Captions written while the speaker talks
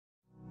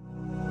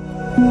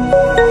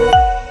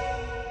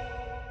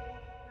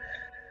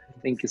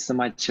Thank you so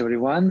much,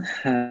 everyone.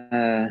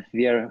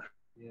 We are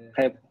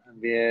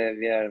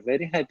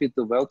very happy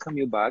to welcome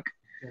you back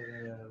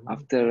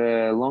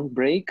after a long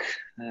break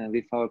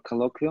with our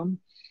colloquium.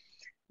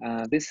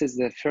 This is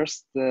the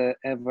first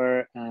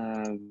ever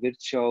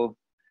virtual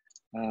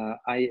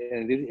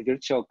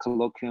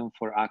colloquium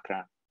for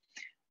AQRA.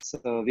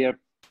 So we are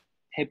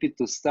happy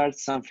to start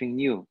something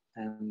new,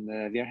 and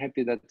we are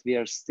happy that we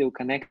are still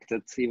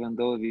connected, even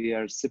though we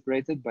are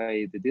separated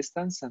by the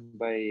distance and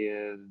by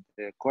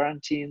the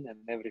quarantine and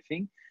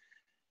everything.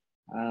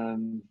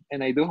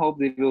 And I do hope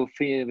we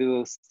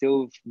will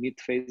still meet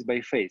face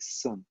by face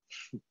soon,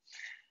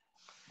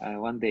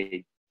 one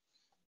day.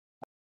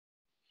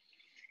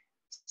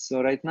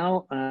 So right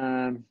now,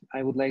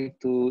 I would like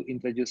to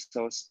introduce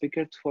our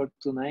speaker for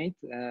tonight.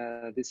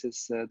 This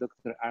is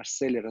Dr.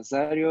 Arceli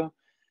Rosario.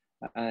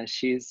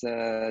 She is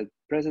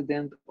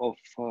president of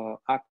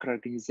AQRA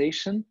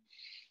organization,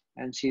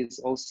 and she is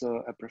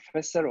also a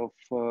professor of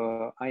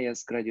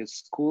IS Graduate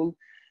School,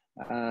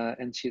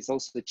 and she is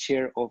also the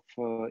chair of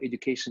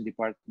education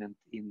department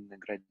in the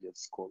graduate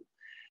school.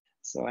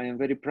 So I am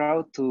very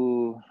proud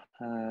to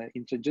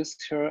introduce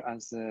her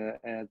as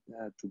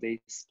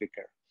today's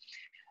speaker.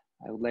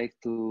 I would like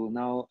to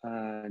now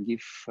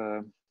give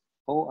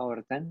all our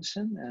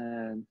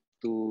attention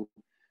to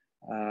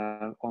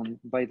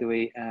by the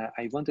way,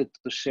 I wanted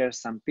to share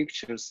some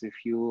pictures with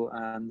you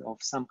of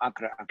some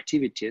AQRA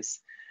activities.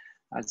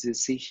 As you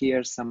see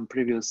here, some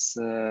previous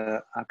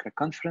AQRA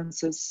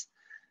conferences.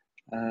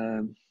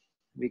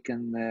 We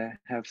can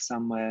have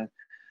some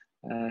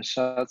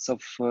shots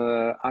of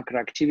AQRA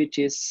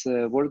activities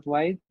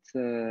worldwide.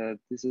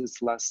 This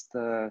is last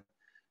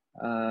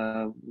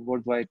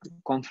worldwide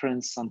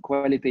conference on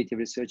qualitative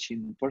research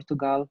in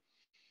Portugal.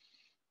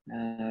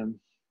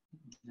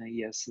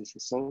 Yes, this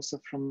is also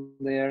from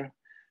there.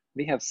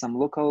 We have some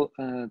local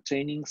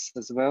trainings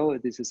as well.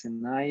 This is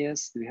in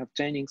IS. We have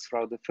trainings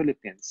throughout the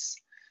Philippines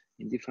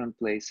in different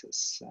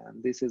places.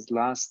 And this is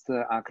last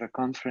AQRA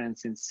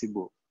conference in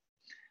Cebu.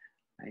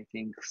 I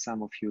think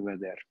some of you were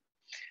there.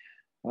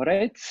 All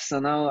right, so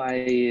now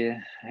I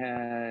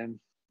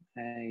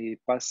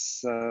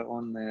pass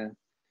on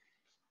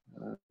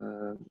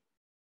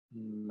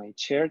my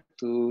chair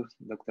to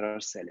Dr.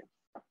 Arceli.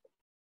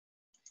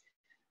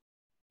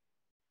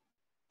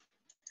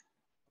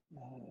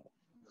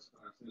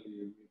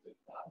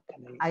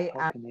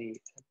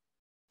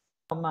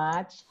 So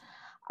much.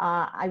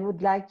 I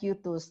would like you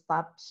to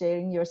stop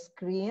sharing your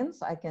screen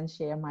so I can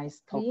share my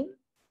screen.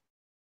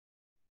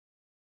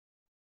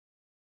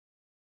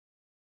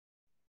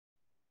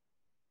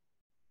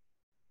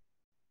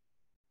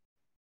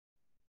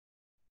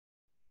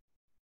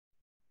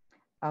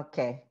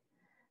 Okay,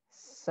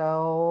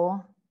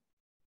 so,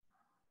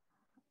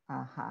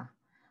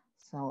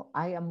 so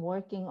I am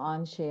working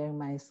on sharing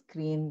my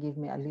screen. Give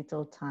me a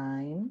little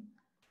time.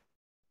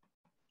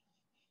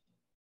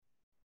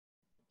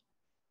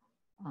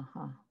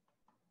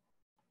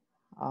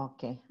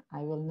 Okay, I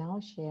will now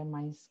share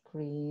my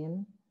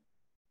screen.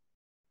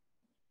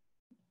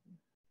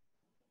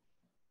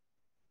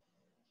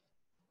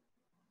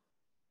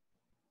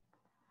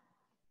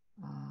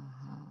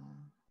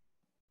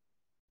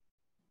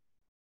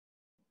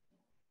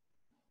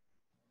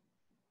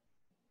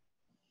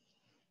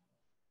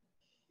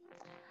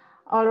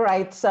 All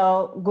right,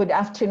 so good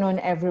afternoon,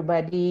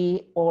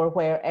 everybody, or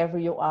wherever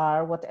you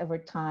are, whatever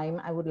time.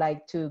 I would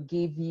like to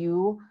give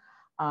you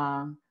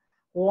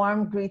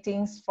warm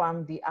greetings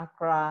from the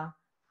AQRA,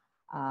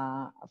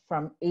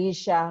 from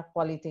Asia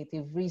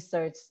Qualitative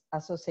Research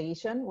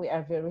Association. We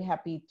are very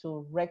happy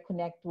to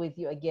reconnect with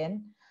you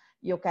again.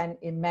 You can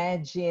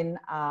imagine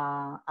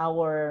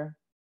our,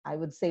 I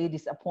would say,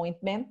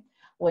 disappointment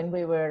when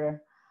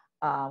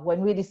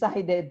we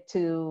decided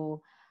to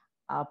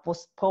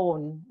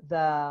postpone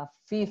the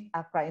 5th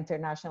AQRA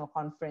International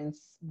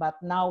Conference,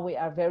 but now we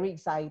are very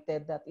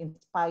excited that in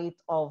spite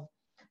of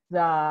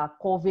the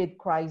COVID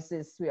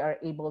crisis, we are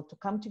able to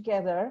come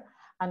together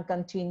and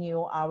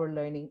continue our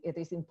learning. It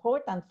is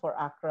important for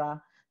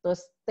AQRA to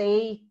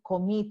stay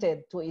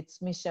committed to its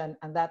mission,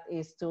 and that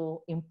is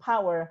to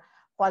empower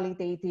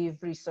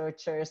qualitative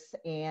researchers.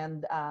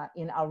 And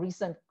in our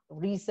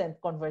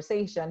recent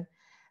conversation,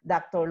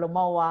 Dr.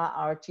 Lomoa,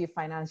 our Chief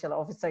Financial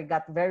Officer,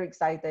 got very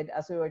excited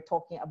as we were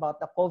talking about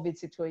the COVID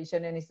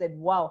situation, and he said,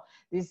 wow,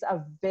 this is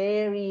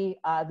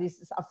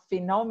a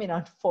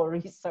phenomenon for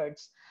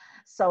research.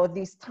 So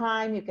this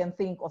time you can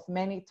think of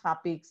many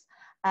topics,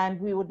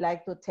 and we would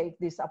like to take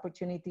this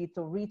opportunity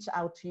to reach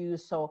out to you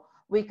so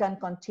we can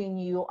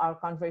continue our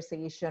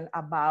conversation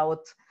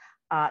about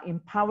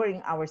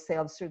empowering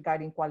ourselves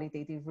regarding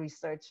qualitative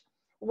research.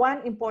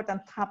 One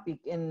important topic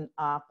in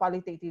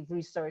qualitative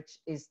research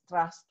is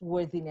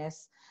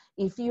trustworthiness.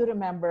 If you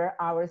remember,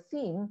 our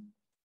theme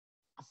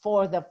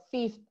for the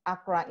 5th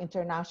AQRA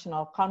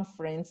International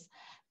Conference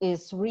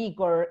is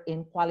rigor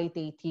in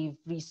qualitative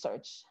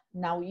research.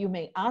 Now, you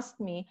may ask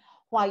me,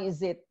 why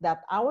is it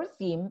that our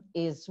theme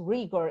is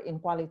rigor in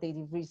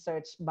qualitative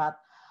research, but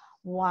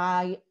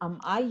why am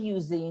I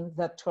using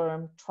the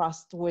term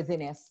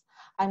trustworthiness?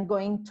 I'm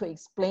going to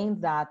explain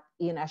that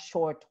in a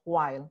short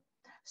while.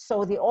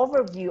 So the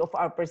overview of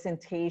our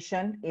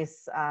presentation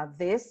is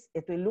this.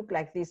 It will look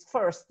like this.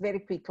 First, very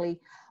quickly,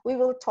 we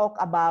will talk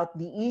about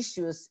the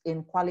issues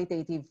in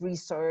qualitative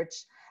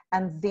research,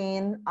 and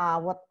then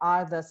what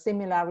are the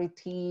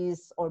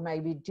similarities or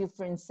maybe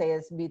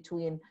differences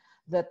between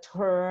the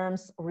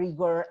terms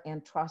rigor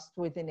and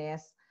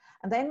trustworthiness.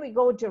 And then we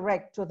go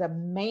direct to the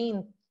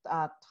main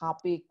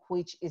topic,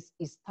 which is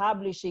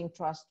establishing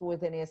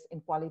trustworthiness in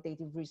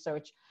qualitative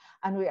research.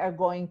 And we are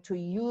going to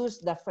use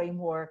the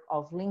framework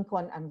of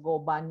Lincoln and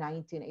Goba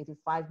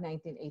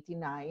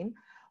 1985-1989,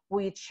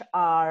 which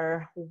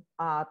are,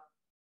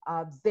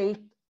 they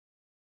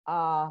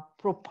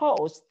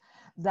proposed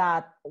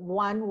that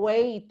one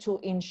way to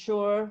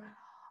ensure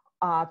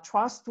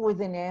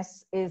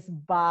trustworthiness is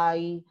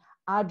by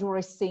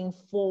addressing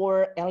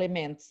 4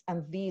 elements,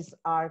 and these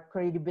are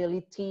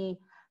credibility,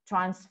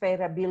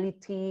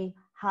 transferability,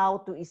 how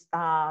to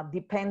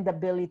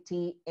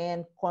dependability,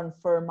 and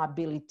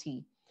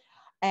confirmability.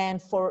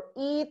 And for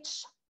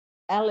each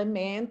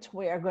element,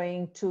 we are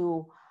going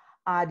to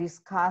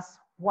discuss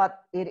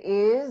what it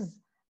is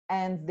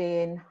and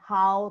then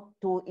how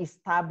to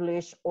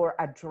establish or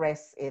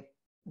address it,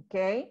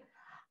 okay?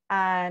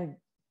 And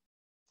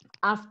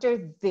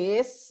after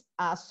this,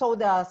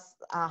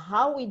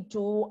 how we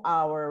do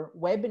our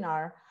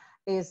webinar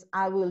is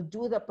I will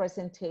do the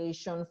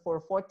presentation for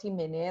 40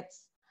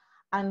 minutes,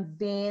 and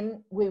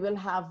then we will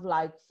have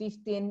like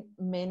 15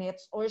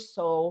 minutes or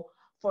so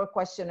for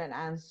question and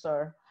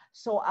answer.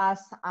 So as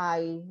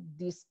I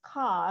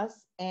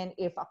discuss, and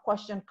if a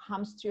question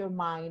comes to your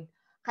mind,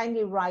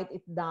 kindly write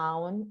it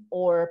down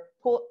or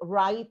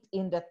write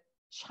in the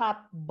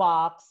chat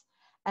box,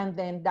 and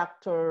then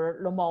Dr.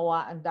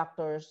 Lomoa and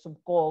Dr.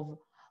 Subkov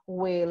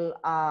will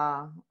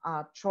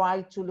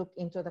try to look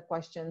into the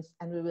questions,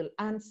 and we will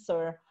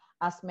answer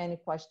as many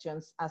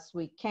questions as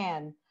we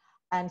can.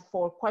 And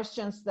for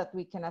questions that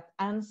we cannot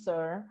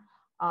answer,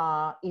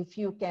 if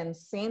you can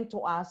send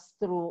to us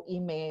through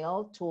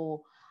email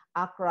to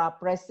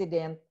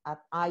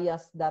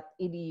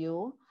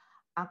acrapresident@ayas.edu,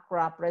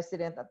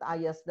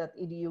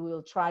 acrapresident@ayas.edu,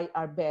 we'll try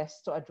our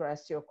best to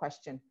address your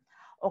question.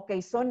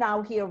 Okay, so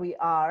now here we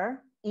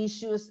are,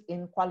 issues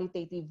in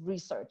qualitative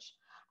research.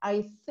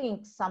 I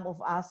think some of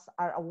us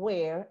are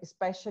aware,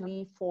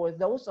 especially for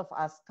those of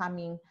us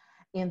coming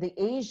in the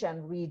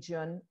Asian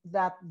region,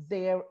 that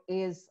there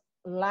is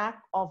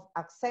lack of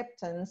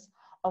acceptance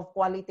of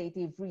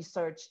qualitative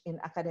research in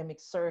academic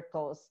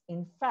circles.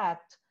 In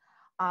fact,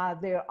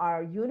 there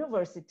are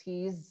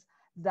universities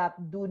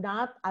that do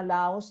not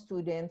allow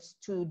students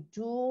to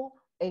do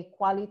a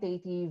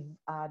qualitative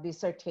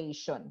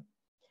dissertation.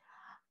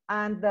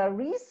 And the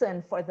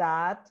reason for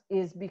that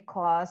is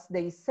because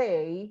they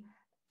say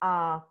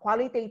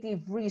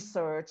qualitative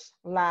research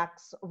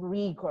lacks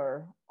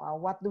rigor.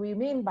 What do we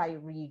mean by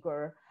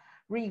rigor?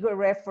 Rigor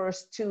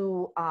refers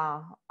to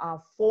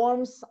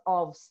forms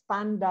of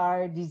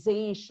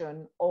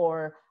standardization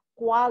or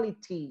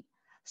quality.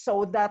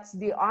 So that's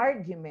the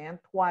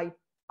argument why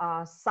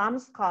some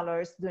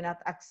scholars do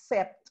not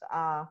accept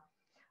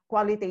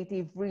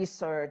qualitative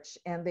research.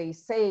 And they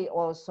say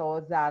also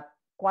that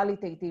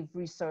qualitative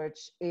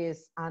research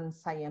is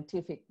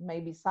unscientific.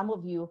 Maybe some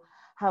of you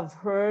have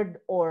heard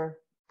or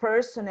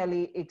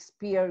personally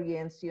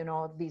experienced, you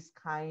know, this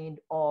kind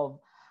of,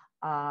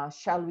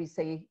 shall we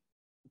say,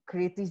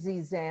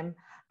 criticism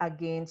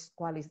against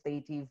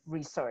qualitative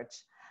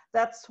research.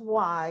 That's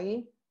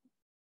why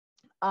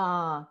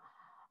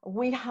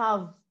we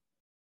have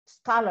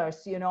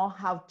scholars, you know,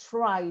 have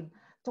tried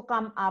to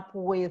come up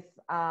with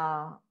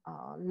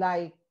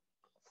like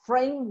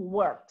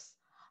frameworks,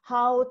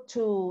 how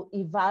to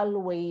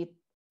evaluate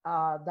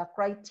the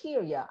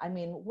criteria. I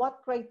mean,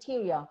 what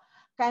criteria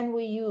can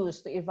we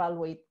use to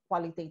evaluate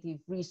qualitative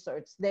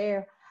research?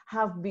 There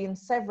have been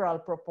several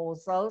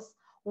proposals.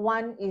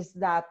 One is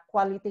that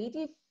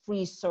qualitative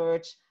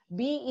research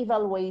be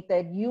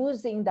evaluated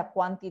using the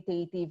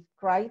quantitative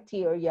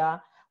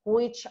criteria,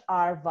 which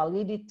are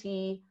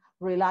validity,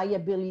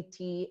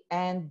 reliability,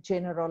 and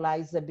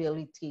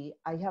generalizability.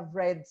 I have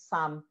read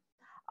some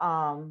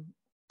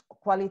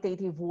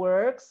qualitative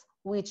works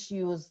which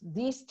use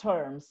these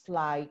terms,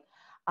 like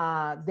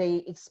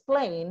they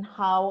explain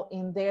how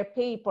in their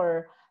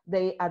paper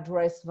they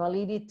address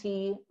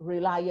validity,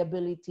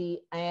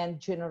 reliability, and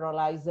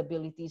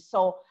generalizability.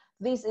 So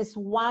this is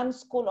one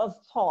school of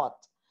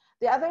thought.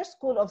 The other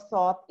school of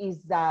thought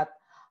is that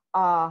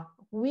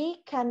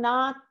we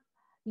cannot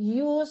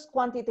use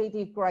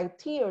quantitative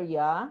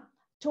criteria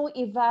to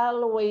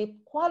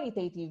evaluate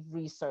qualitative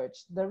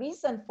research. The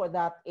reason for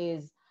that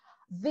is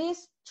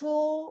these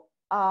two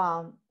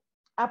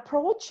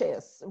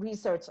approaches,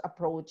 research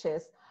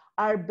approaches,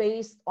 are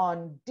based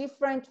on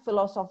different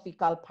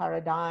philosophical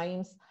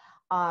paradigms,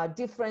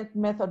 different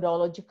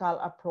methodological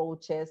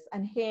approaches,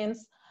 and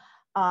hence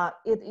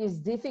it is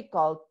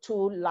difficult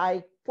to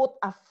like put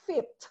a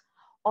fit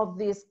of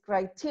this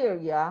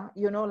criteria,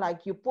 you know,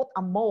 like you put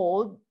a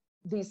mold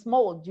this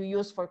mold you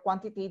use for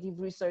quantitative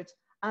research,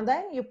 and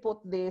then you put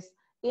this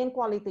in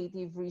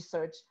qualitative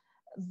research,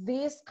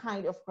 this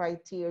kind of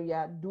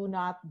criteria do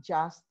not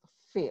just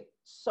fit.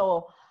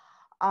 So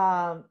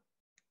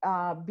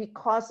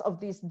because of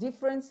these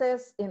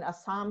differences in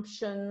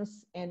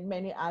assumptions and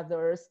many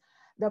others,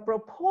 the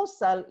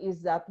proposal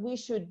is that we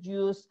should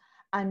use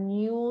a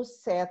new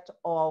set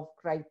of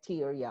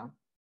criteria.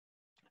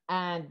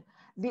 And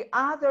the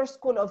other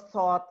school of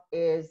thought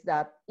is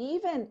that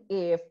even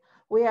if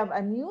we have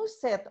a new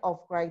set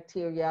of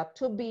criteria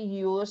to be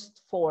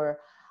used for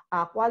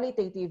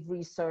qualitative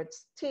research,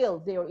 still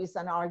there is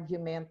an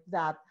argument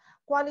that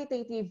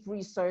qualitative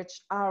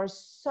research are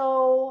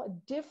so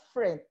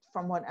different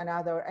from one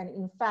another. And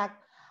in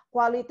fact,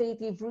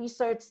 qualitative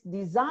research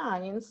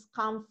designs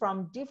come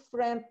from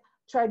different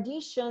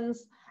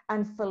traditions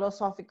and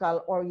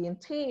philosophical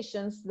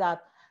orientations,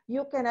 that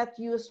you cannot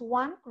use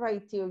one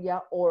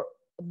criteria or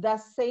the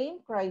same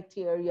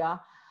criteria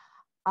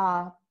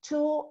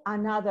to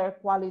another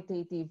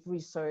qualitative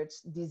research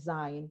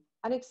design.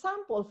 An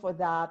example for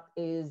that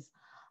is,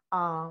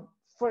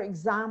 for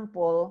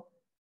example,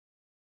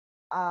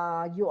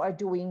 you are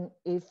doing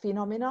a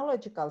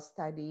phenomenological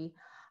study,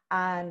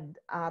 and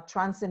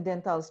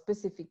transcendental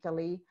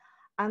specifically,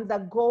 and the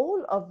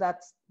goal of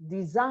that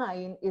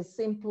design is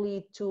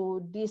simply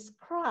to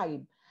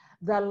describe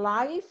the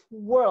life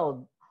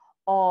world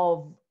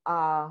of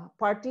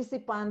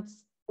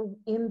participants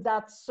in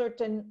that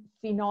certain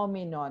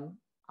phenomenon.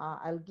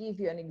 I'll give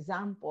you an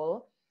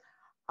example.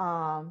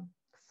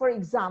 For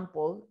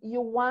example,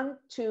 you want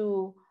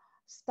to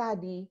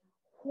study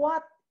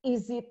what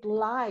is it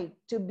like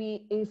to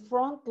be a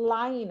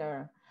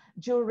frontliner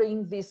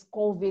during this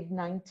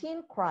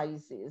COVID-19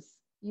 crisis.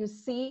 You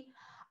see,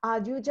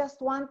 you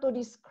just want to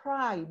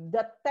describe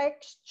the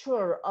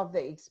texture of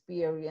the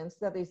experience.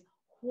 That is,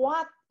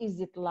 what is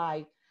it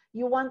like?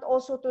 You want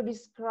also to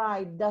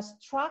describe the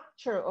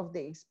structure of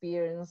the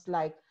experience,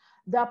 like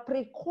the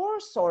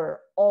precursor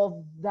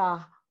of the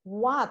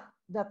what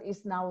that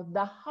is now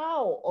the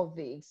how of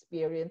the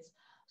experience.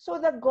 So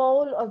the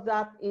goal of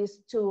that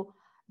is to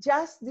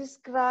just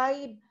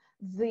describe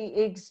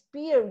the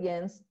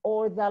experience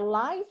or the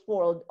life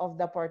world of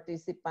the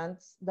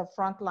participants, the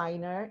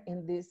frontliners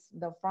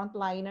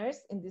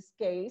in this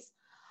case,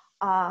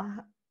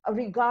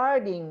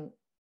 regarding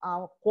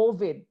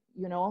COVID,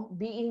 you know,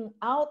 being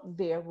out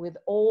there with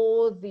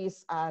all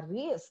these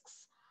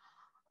risks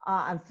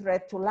and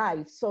threat to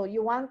life. So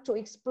you want to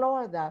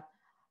explore that.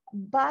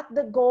 But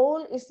the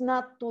goal is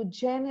not to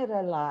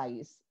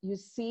generalize, you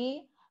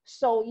see?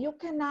 So you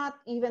cannot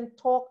even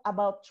talk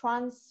about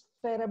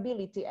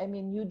transferability. I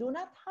mean, you do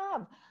not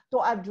have to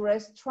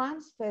address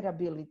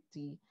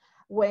transferability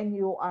when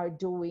you are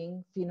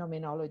doing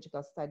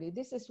phenomenological study.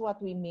 This is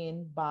what we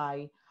mean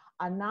by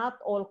not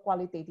all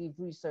qualitative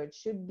research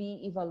should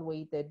be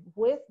evaluated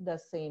with the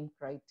same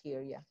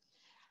criteria.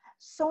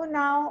 So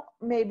now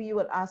maybe you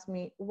will ask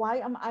me, why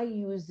am I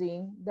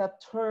using the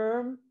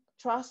term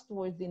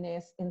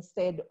trustworthiness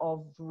instead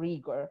of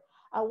rigor?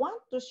 I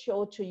want to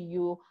show to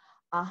you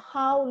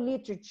how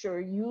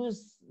literature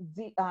uses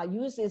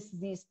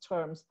these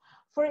terms.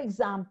 For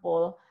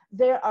example,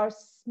 there are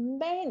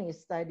many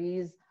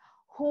studies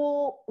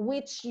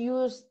which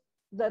use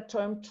the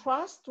term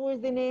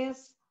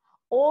trustworthiness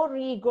or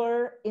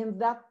rigor in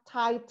the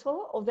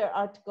title of their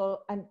article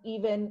and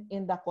even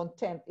in the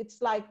content.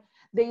 It's like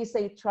they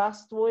say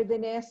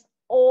trustworthiness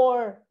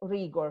or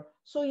rigor.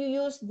 So you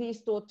use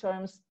these two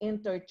terms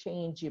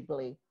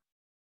interchangeably.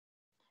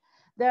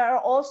 There are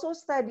also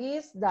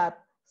studies that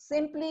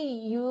simply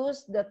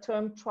use the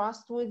term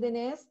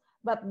trustworthiness,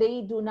 but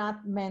they do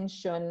not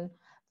mention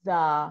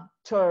the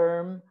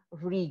term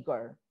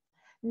rigor.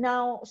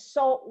 Now,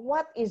 so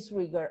what is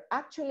rigor?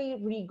 Actually,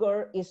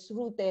 rigor is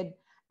rooted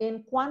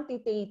in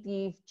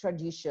quantitative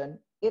tradition.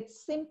 It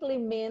simply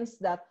means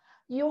that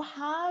you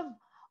have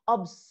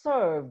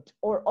observed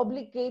or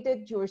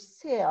obligated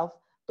yourself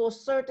to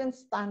certain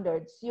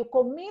standards. You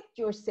commit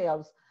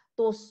yourselves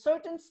to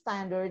certain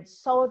standards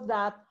so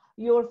that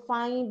your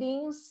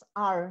findings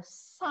are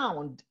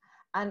sound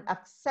and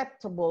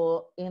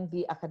acceptable in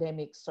the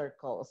academic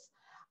circles,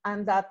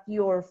 and that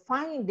your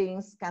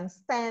findings can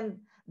stand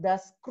the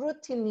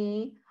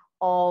scrutiny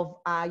of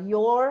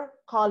your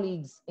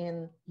colleagues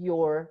in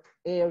your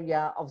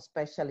area of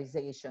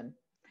specialization.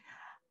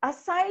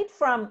 Aside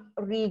from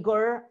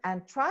rigor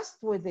and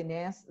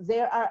trustworthiness,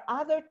 there are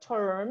other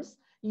terms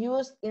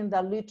used in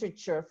the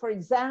literature. For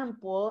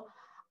example,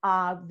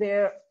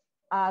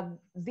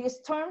 these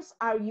terms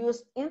are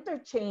used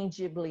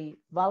interchangeably: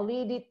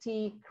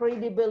 validity,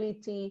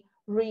 credibility,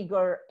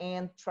 rigor,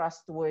 and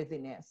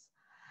trustworthiness.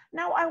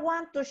 Now I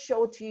want to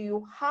show to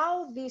you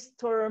how these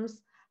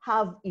terms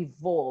have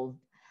evolved.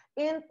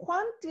 In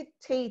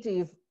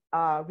quantitative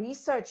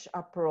research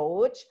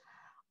approach,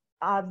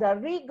 the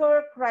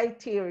rigor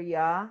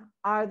criteria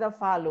are the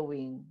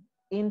following: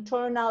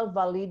 internal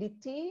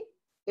validity,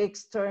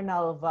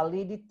 external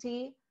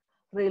validity,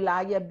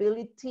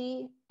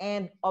 reliability,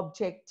 and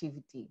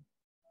objectivity.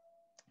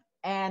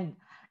 And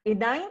In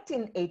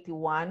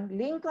 1981,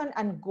 Lincoln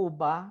and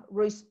Guba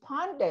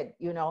responded,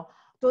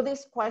 to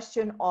this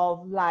question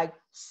of like,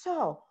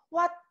 so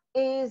what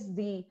is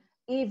the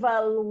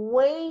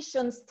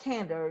evaluation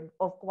standard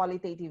of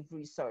qualitative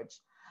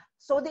research?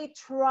 So they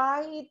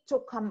tried to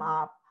come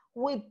up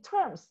with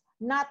terms,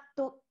 not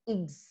to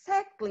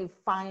exactly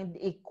find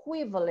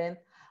equivalent,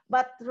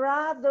 but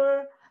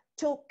rather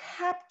to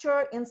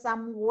capture in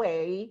some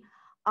way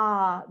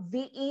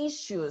the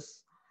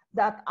issues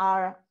that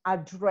are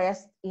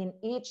addressed in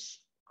each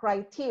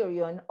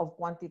criterion of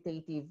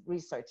quantitative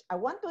research. I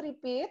want to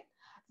repeat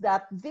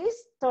that these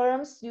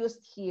terms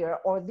used here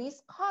or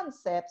these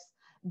concepts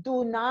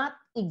do not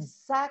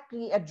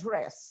exactly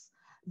address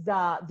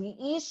the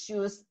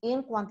issues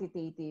in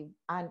quantitative.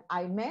 And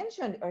I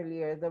mentioned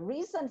earlier, the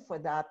reason for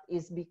that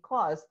is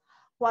because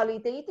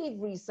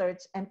qualitative research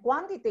and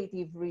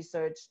quantitative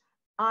research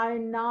are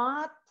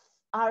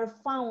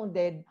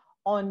founded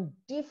on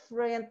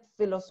different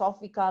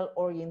philosophical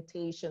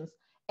orientations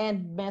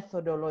and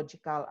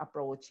methodological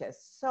approaches.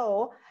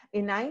 So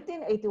in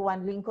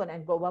 1981, Lincoln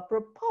and Guba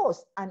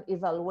proposed an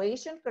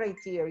evaluation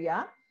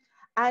criteria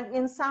and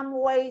in some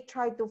way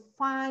tried to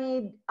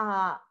find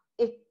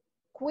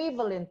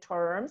equivalent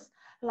terms,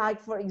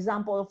 like for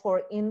example,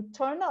 for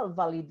internal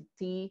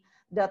validity,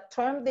 the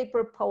term they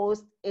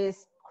proposed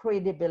is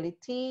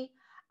credibility,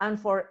 and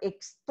for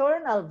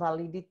external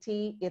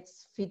validity,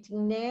 it's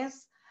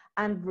fittingness,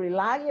 and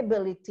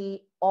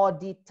reliability,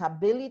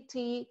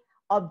 auditability,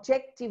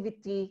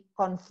 objectivity,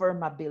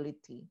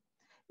 confirmability.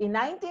 In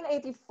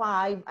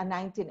 1985 and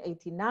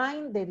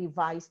 1989, they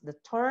revised the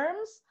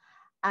terms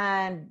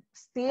and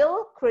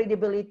still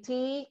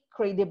credibility,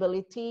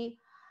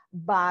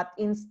 but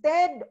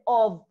instead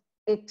of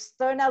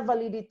external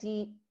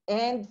validity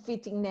and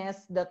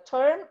fittingness, the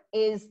term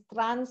is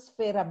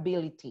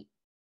transferability.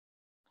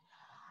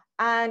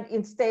 And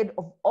instead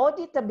of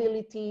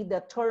auditability,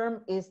 the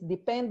term is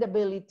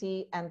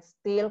dependability, and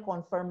still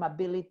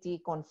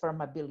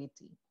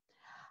confirmability.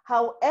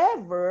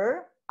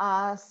 However,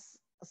 as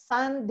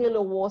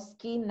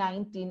Sandelowski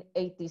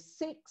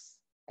 1986,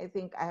 I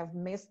think I have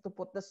missed to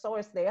put the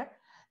source there,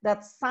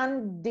 that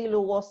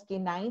Sandelowski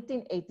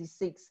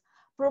 1986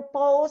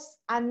 proposed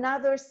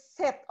another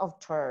set of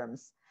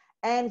terms.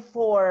 And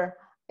for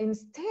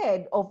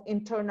instead of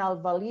internal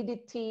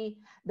validity,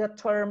 the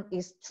term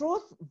is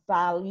truth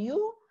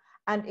value,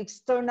 and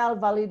external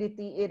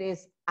validity, it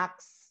is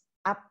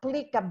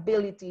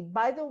applicability.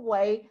 By the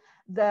way,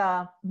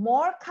 the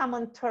more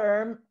common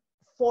term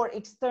for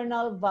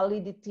external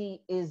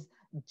validity is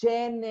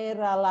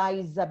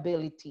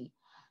generalizability.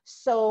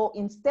 So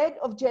instead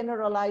of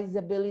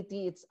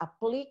generalizability, it's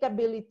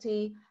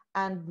applicability,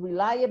 and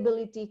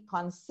reliability,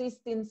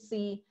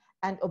 consistency,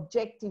 and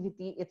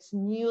objectivity, it's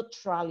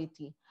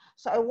neutrality.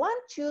 So I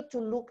want you to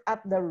look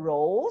at the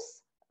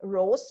rows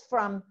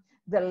from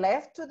the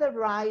left to the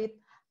right.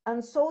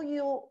 And so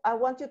I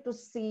want you to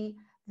see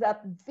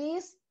that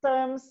these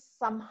terms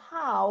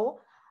somehow,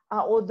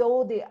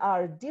 although they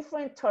are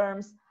different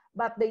terms,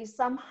 but they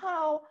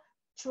somehow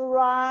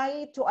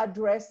try to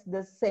address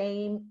the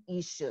same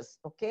issues,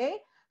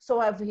 okay? So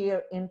I have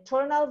here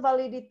internal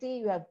validity,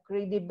 you have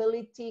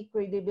credibility,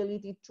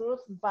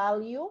 truth,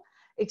 value,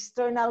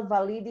 external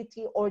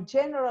validity or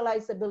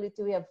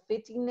generalizability, we have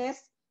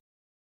fittingness,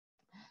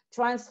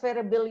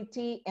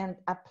 transferability and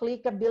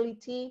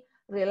applicability,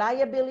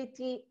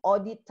 reliability,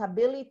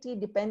 auditability,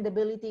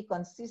 dependability,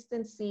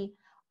 consistency,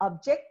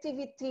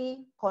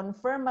 objectivity,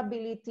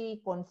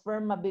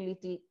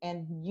 confirmability,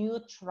 and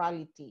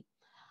neutrality.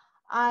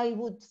 I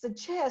would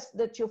suggest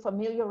that you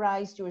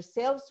familiarize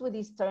yourselves with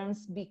these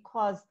terms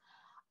because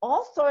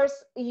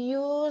authors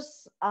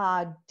use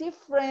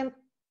different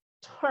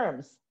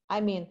terms.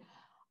 I mean,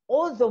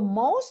 although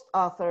most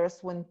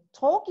authors, when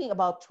talking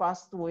about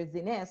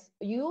trustworthiness,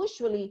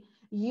 usually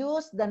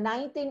use the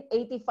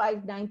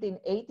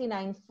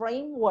 1985-1989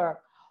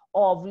 framework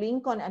of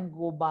Lincoln and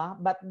Guba,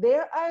 but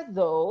there are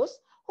those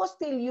who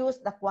still use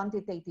the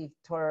quantitative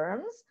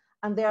terms,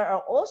 and there are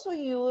also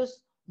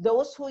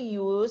those who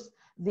use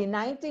the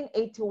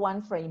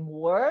 1981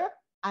 framework,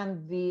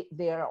 and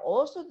there are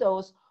also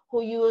those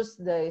who use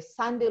the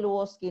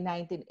Sandelowski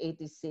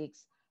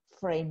 1986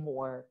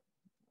 framework.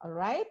 All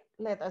right,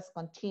 let us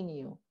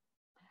continue.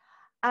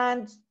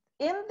 And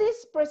in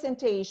this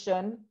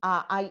presentation,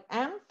 I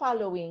am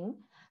following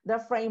the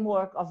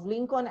framework of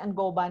Lincoln and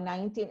Guba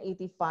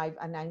 1985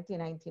 and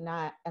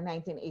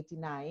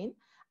 1989,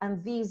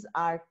 and these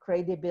are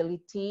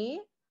credibility,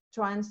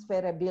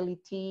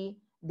 transferability,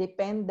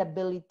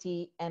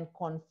 dependability, and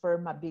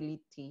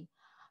confirmability.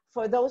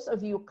 For those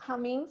of you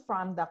coming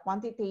from the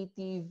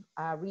quantitative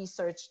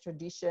research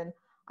tradition,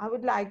 I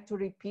would like to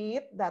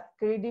repeat that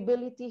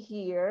credibility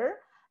here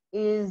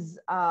is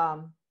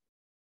an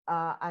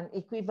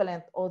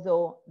equivalent,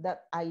 although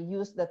that I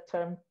use the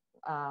term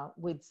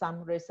with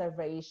some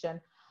reservation,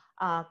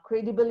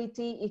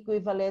 credibility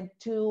equivalent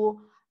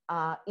to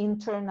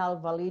internal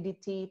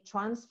validity,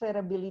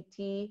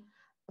 transferability,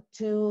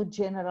 to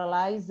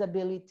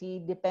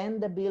generalizability,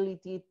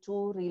 dependability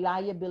to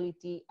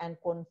reliability, and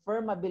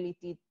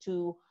confirmability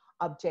to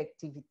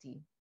objectivity.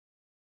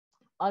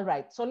 All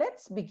right, so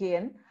let's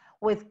begin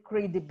with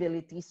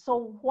credibility.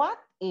 So what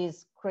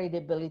is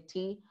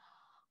credibility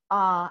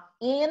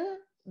in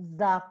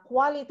the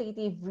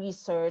qualitative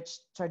research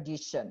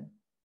tradition?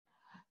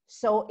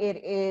 So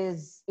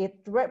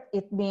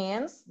it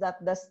means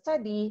that the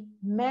study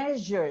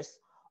measures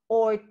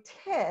or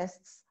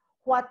tests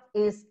what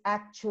is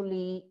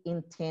actually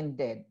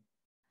intended.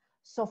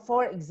 So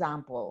for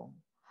example,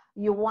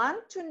 you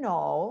want to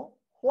know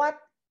what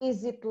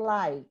is it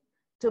like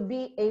to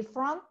be a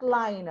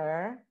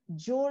frontliner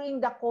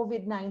during the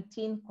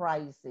COVID-19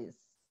 crisis.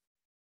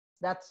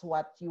 That's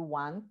what you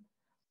want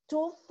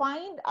to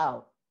find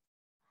out.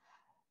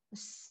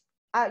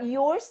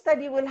 Your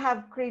study will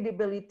have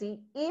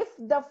credibility if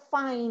the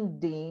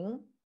finding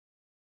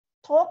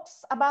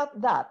talks about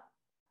that,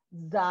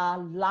 the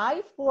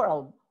life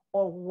world,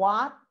 or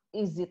what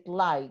is it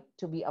like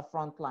to be a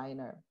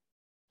frontliner.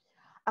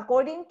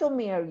 According to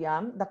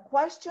Miriam, the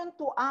question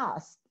to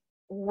ask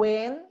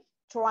when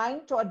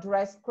trying to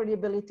address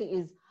credibility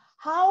is,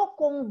 how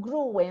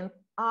congruent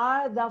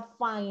are the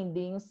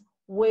findings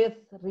with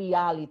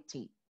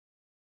reality?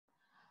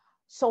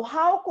 So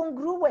how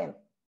congruent?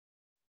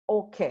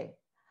 Okay,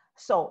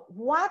 so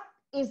what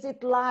is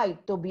it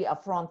like to be a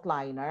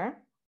frontliner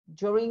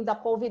during the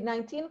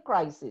COVID-19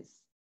 crisis?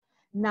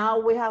 Now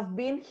we have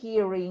been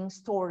hearing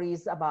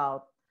stories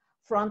about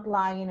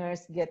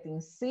frontliners getting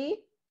sick,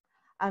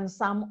 and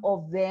some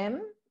of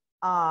them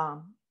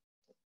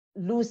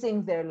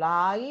losing their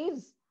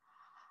lives,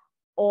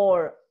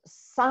 or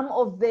some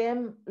of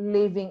them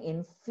living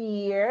in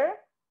fear.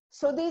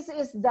 So this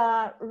is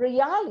the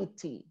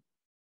reality,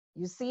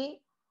 you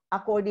see,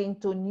 according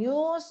to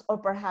news, or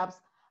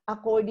perhaps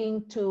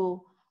according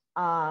to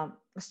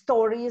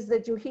stories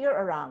that you hear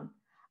around.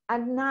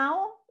 And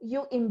now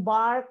you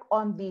embark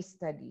on this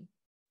study.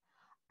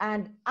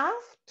 And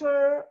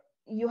after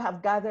you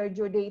have gathered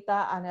your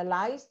data,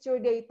 analyzed your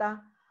data,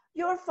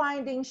 your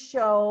findings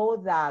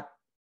show that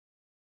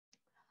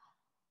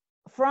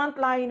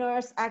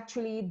frontliners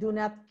actually do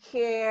not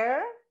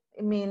care.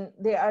 I mean,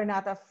 they are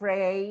not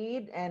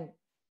afraid, and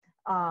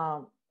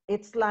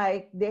it's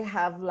like they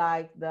have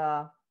like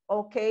the,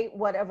 okay,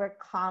 whatever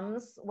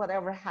comes,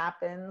 whatever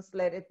happens,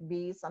 let it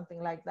be,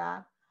 something like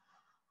that.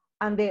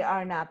 And they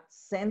are not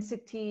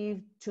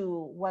sensitive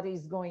to what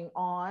is going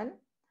on.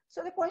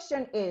 So the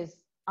question is,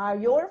 are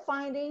your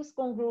findings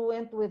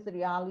congruent with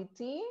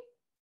reality?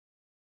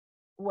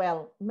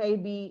 Well,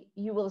 maybe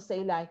you will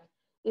say like,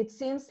 it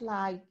seems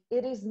like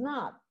it is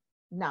not.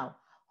 Now,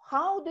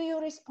 how do you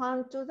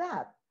respond to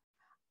that?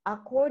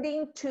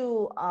 According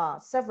to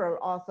several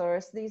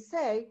authors, they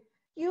say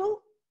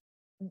you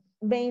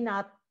may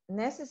not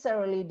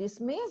necessarily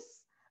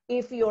dismiss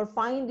if your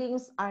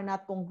findings are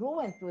not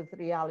congruent with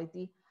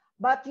reality,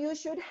 but you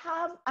should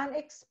have an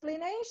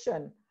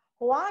explanation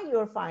why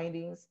your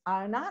findings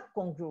are not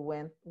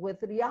congruent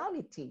with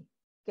reality,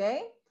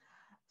 okay?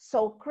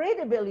 So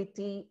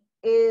credibility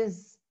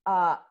is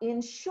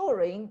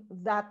ensuring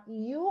that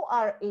you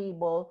are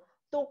able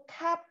to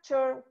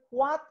capture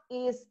what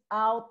is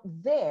out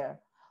there,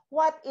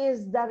 what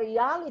is the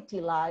reality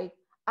like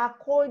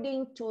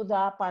according to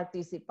the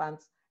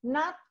participants,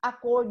 not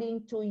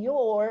according to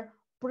your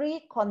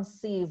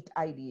preconceived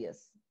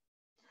ideas.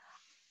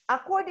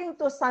 According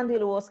to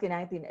Sandiluowski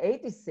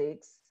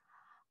 1986,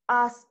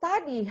 a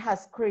study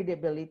has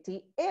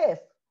credibility if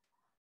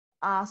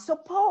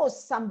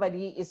suppose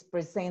somebody is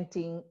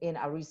presenting in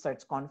a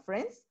research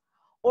conference,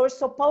 or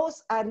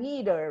suppose a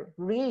reader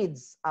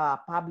reads a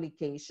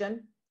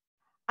publication,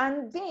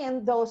 and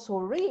then those who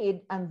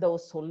read and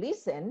those who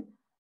listen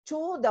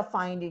to the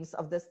findings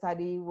of the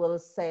study will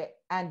say,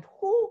 and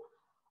who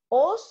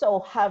also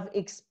have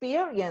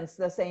experienced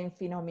the same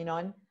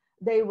phenomenon,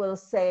 they will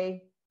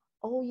say,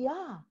 oh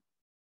yeah,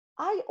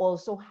 I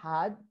also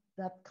had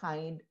that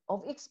kind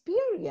of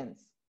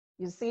experience,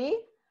 you see?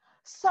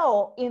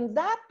 So in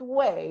that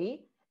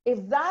way,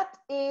 if that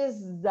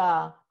is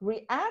the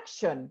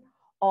reaction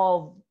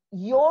of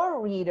your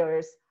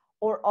readers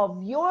or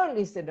of your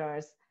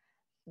listeners,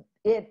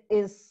 it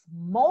is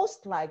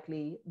most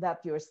likely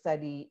that your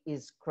study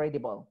is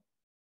credible.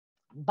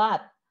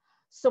 But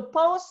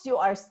suppose you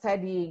are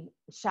studying,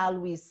 shall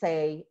we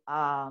say,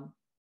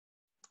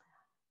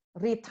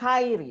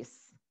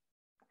 retirees,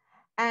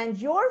 and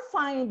your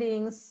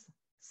findings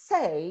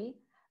say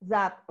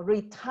that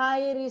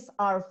retirees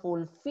are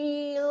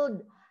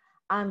fulfilled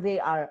and they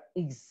are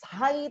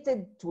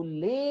excited to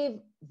live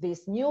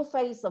this new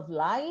phase of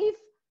life.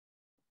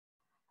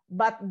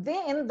 But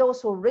then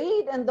those who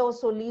read and those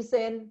who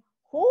listen,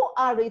 who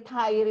are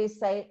retirees,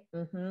 say,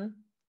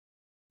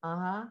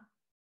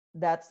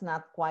 that's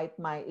not quite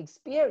my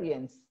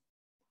experience.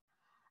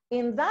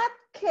 In that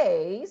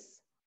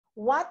case,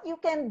 what you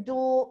can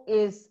do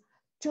is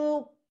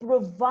to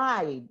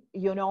provide,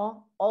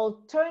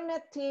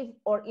 alternative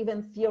or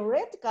even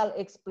theoretical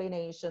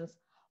explanations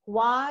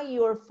why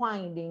your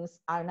findings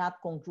are not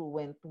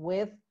congruent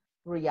with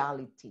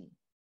reality.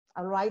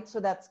 All right, so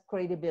that's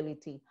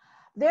credibility.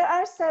 There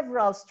are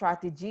several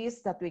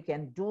strategies that we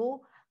can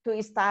do to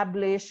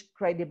establish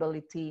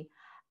credibility.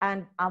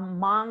 And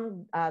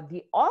among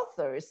the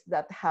authors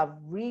that have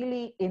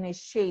really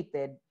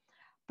initiated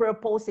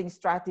proposing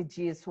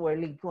strategies were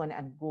Lincoln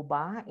and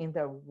Guba in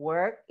their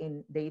work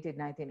dated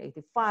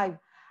 1985.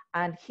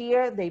 And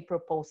here they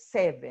propose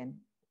 7: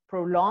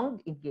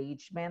 prolonged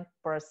engagement,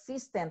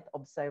 persistent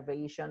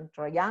observation,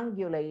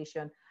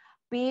 triangulation,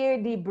 peer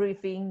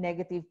debriefing,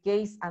 negative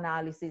case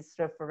analysis,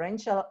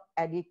 referential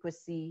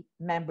adequacy,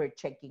 member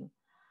checking.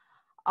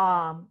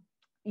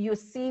 You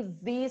see,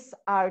 these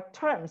are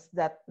terms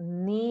that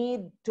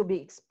need to be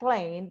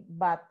explained,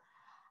 but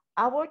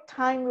our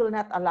time will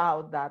not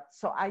allow that.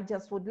 So I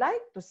just would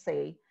like to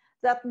say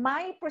that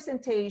my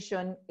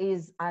presentation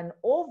is an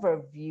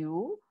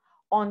overview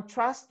on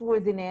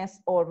trustworthiness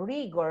or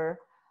rigor.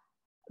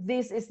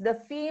 This is the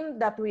theme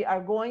that we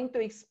are going to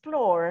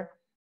explore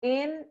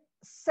in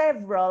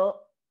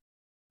several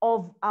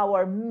of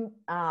our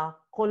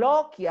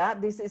colloquia.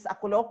 This is a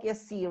colloquia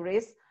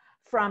series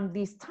from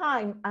this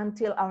time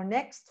until our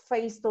next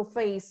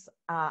face-to-face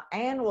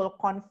annual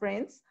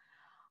conference.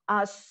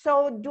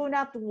 So do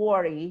not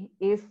worry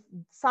if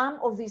some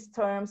of these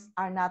terms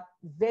are not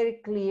very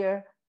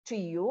clear to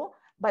you,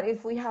 but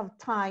if we have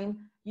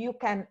time, you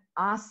can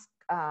ask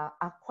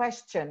a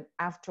question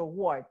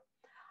afterward.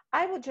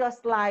 I would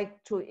just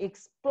like to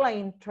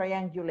explain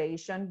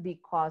triangulation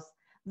because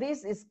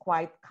this is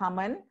quite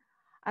common.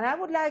 And I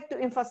would like to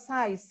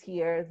emphasize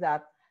here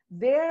that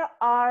there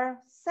are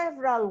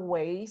several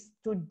ways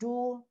to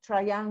do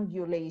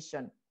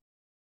triangulation.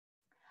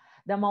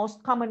 The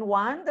most common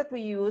one that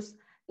we use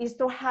is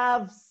to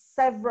have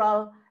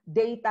several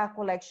data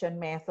collection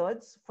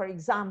methods. For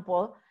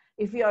example,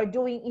 if you are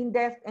doing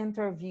in-depth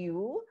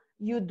interview,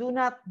 you do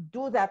not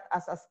do that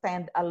as a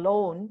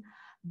standalone,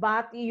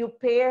 but you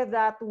pair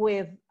that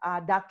with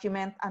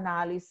document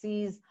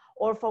analysis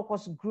or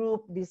focus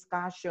group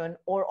discussion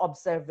or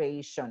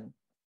observation,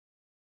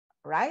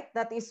 right?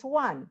 That is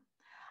one.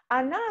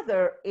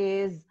 Another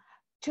is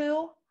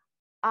to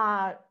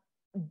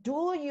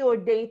do your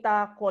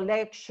data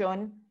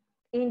collection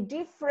in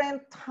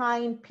different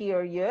time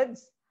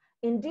periods,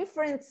 in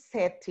different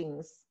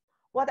settings.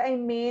 What I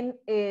mean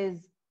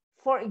is,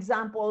 for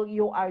example,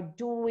 you are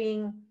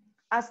doing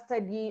a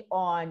study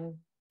on,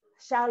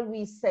 shall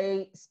we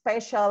say,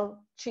 special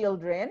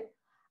children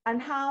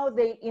and how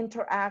they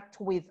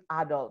interact with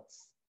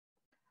adults.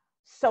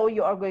 So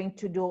you are going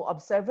to do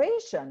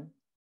observation.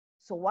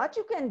 So what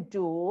you can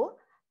do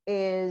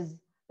is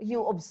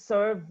you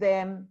observe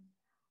them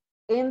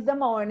in the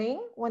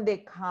morning when they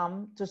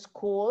come to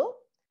school.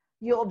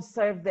 You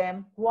observe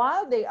them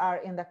while they are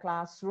in the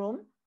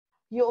classroom.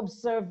 You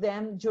observe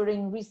them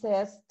during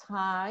recess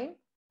time.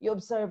 You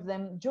observe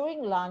them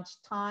during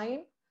lunch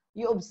time.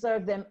 You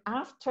observe them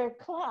after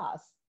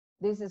class.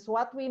 This is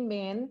what we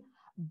mean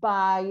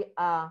by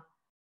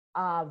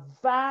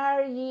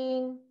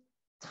varying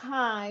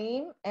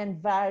time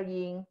and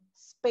varying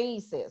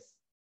spaces,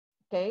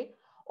 okay?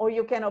 Or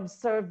you can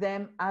observe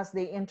them as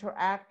they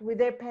interact with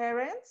their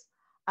parents,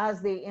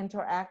 as they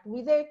interact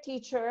with their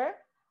teacher,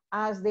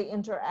 as they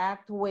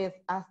interact with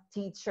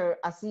teacher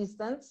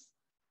assistants,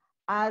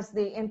 as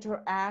they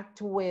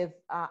interact with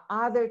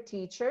other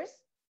teachers.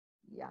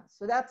 Yeah,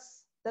 so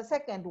that's the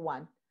second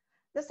one.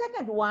 The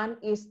second one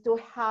is to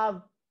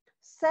have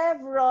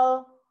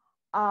several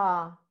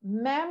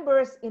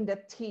members in the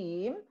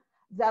team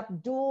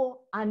that do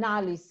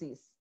analysis.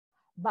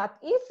 But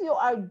if you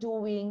are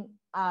doing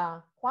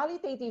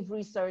qualitative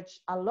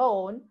research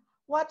alone,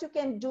 what you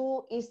can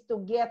do is to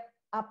get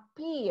a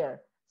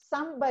peer,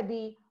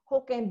 somebody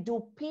who can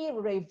do peer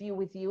review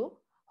with you,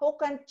 who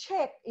can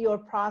check your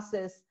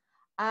process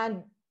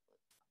and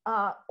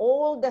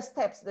all the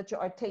steps that you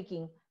are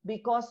taking,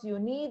 because you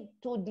need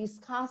to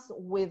discuss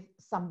with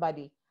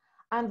somebody.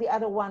 And the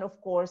other one, of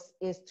course,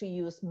 is to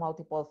use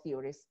multiple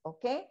theories,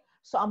 okay?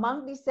 So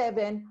among the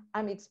 7,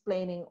 I'm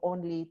explaining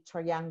only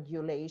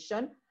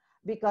triangulation,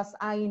 because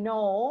I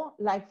know,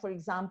 like, for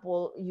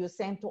example, you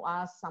sent to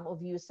us, some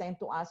of you sent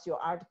to us your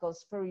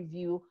articles for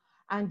review,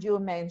 and you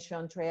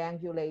mentioned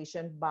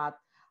triangulation, but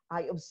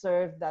I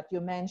observed that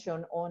you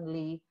mentioned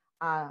only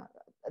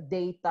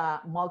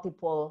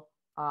multiple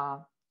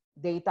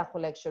data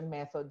collection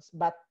methods,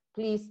 but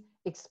please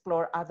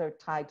explore other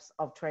types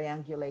of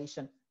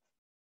triangulation.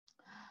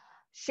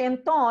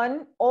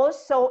 Shenton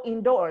also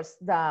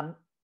endorsed the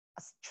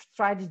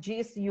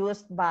strategies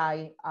used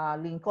by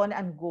Lincoln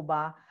and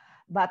Guba,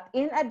 but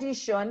in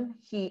addition,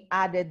 he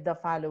added the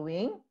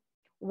following: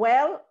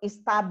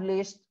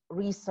 well-established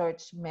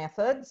research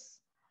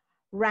methods,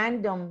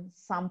 random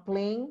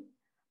sampling.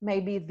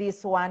 Maybe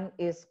this one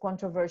is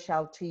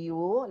controversial to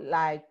you.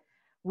 Like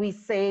we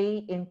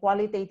say in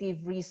qualitative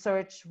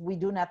research, we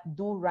do not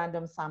do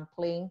random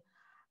sampling,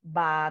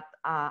 but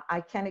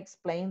I can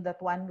explain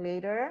that one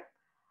later.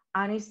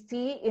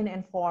 Honesty in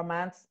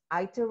informants,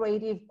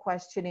 iterative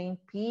questioning,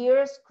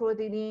 peer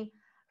scrutiny,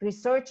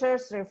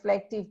 researchers'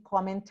 reflective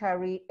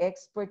commentary,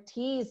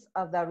 expertise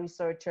of the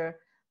researcher,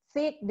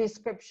 thick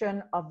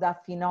description of the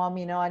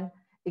phenomenon,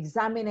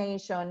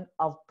 examination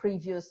of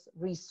previous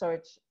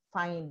research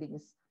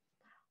findings.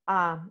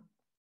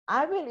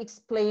 I will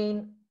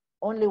explain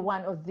only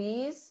one of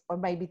these, or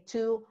maybe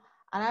two,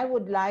 and I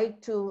would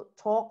like to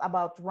talk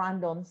about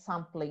random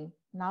sampling.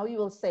 Now you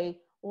will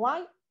say,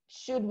 why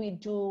should we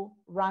do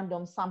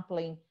random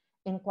sampling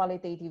in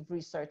qualitative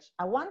research?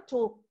 I want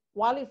to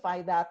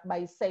qualify that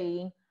by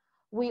saying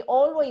we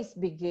always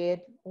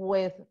begin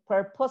with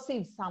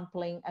purposive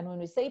sampling. And when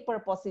we say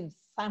purposive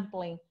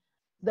sampling,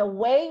 the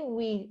way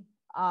we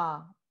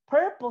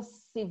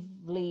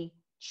purposively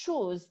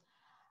choose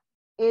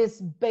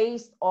is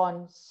based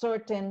on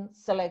certain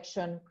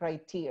selection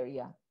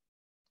criteria.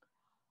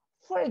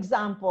 For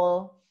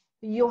example,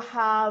 you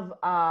have,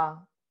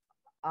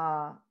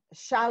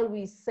 shall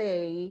we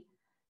say,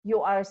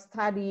 you are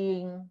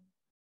studying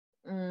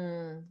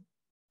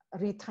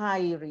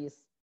retirees,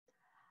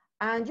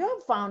 and you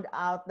have found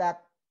out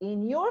that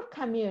in your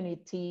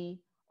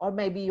community, or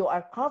maybe you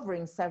are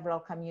covering several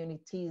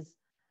communities,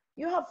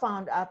 you have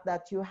found out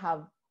that you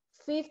have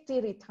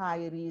 50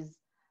 retirees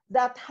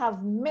that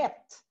have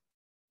met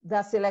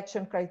the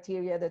selection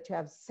criteria that you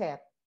have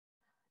set.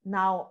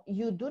 Now,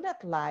 you do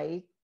not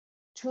like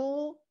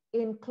to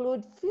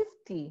include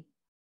 50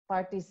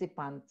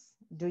 participants,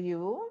 do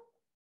you?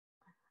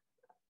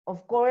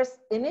 Of course,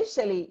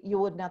 initially, you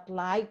would not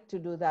like to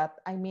do that.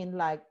 I mean,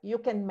 like, you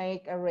can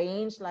make a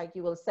range, like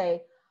you will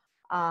say,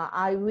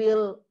 I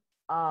will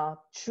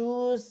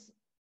choose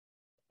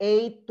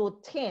 8 to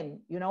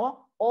 10, you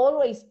know,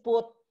 always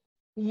put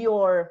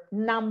your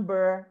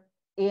number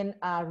in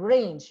a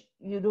range.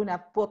 You do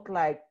not put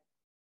like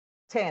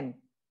 10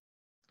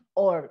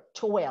 or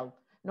 12.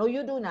 No,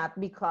 you do not,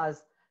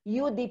 because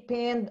you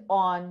depend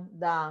on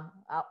the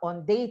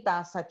on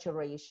data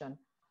saturation.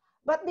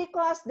 But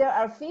because there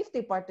are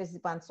 50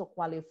 participants who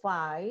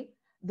qualify,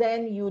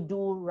 then you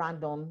do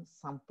random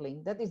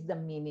sampling. That is the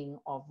meaning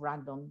of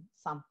random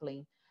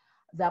sampling.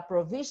 The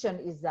provision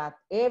is that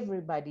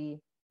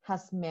everybody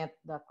has met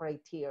the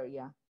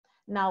criteria.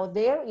 Now,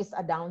 there is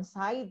a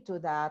downside to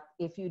that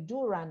if you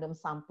do random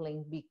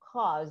sampling,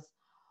 because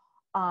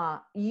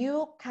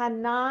you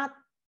cannot,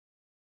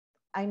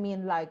 I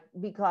mean, like,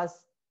 because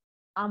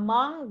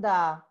among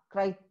the,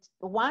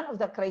 one of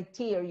the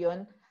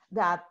criterion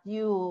that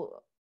you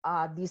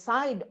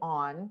decide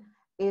on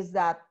is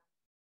that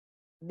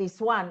this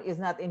one is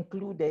not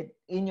included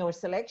in your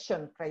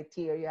selection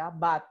criteria,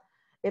 but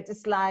it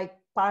is like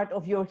part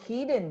of your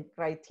hidden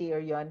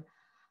criterion.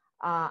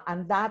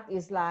 And that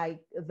is like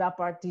the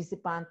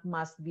participant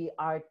must be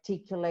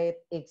articulate,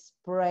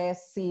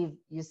 expressive,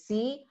 you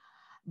see?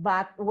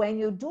 But when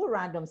you do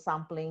random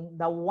sampling,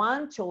 the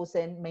one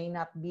chosen may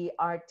not be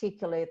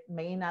articulate,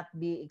 may not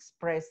be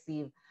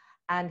expressive,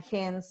 and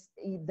hence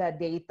the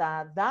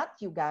data that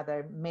you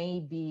gather may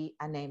be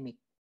anemic.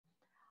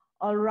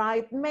 All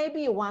right,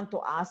 maybe you want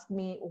to ask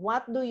me,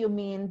 what do you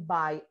mean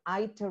by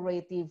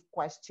iterative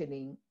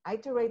questioning?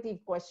 Iterative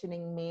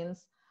questioning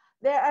means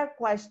there are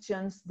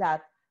questions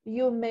that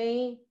you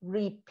may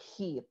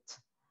repeat.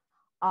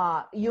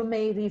 You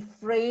may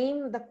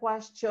reframe the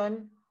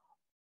question.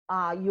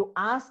 You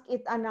ask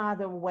it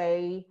another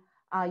way.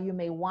 You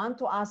may want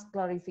to ask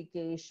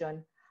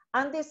clarification.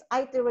 And this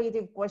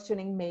iterative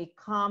questioning may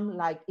come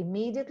like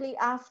immediately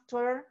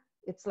after.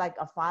 It's like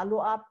a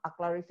follow-up, a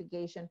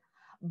clarification.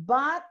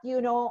 But, you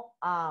know,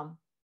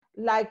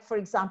 like, for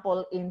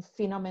example, in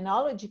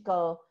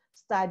phenomenological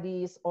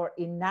studies or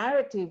in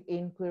narrative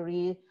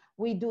inquiry,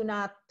 we do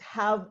not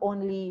have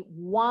only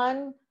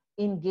one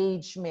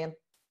engagement.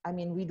 I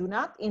mean, we do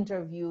not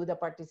interview the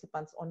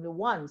participants only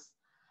once,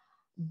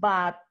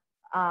 but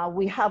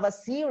we have a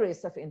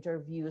series of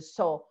interviews.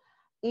 So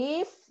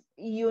if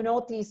you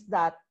notice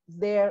that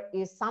there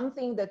is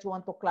something that you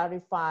want to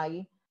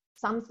clarify,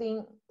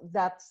 something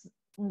that's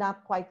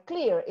not quite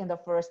clear in the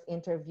first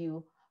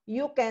interview,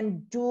 you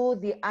can do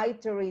the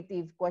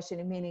iterative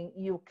questioning, meaning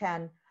you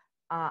can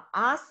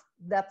ask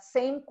that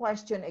same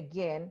question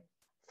again,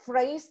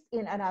 phrased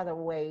in another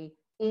way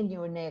in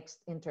your next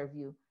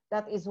interview.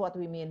 That is what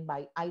we mean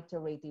by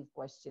iterative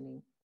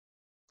questioning.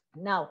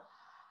 Now,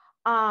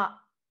 I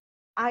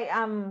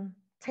am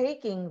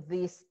taking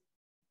these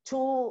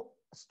two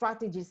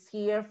strategies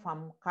here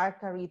from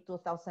Karkari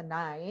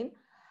 2009,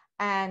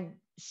 and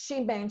she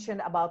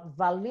mentioned about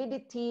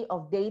validity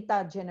of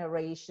data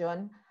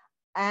generation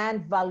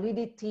and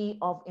validity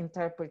of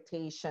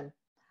interpretation.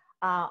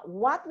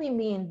 What we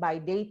mean by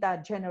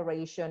data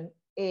generation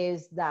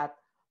is that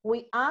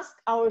we ask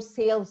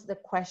ourselves the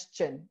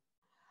question,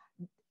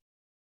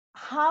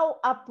 how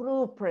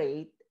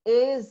appropriate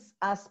is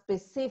a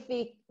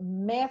specific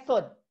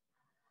method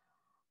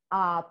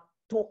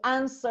to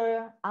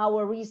answer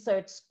our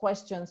research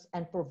questions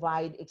and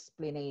provide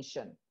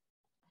explanation?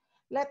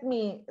 Let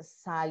me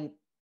cite,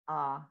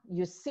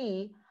 you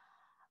see,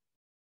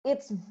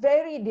 it's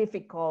very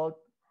difficult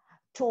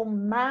to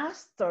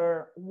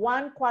master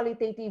one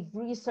qualitative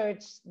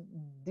research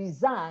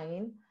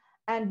design,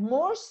 and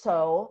more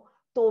so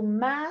to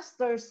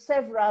master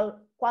several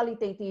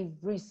qualitative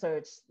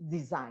research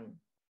design.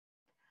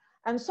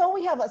 And so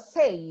we have a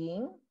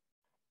saying,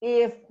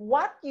 if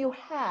what you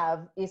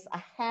have is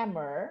a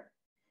hammer,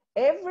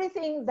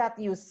 everything that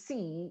you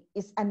see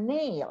is a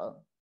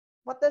nail.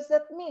 What does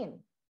that mean?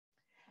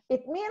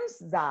 It means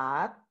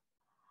that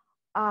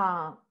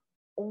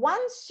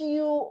once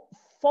you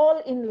fall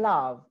in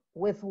love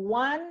with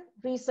one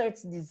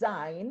research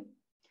design,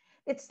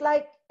 it's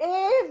like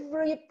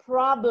every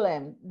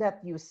problem that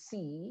you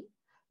see,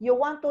 you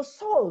want to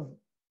solve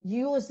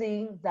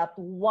using that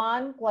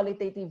one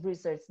qualitative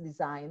research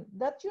design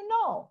that you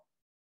know.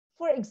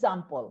 For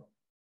example,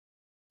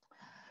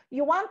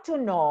 you want to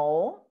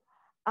know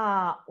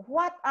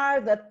what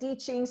are the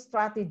teaching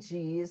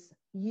strategies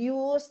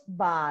used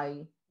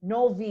by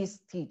novice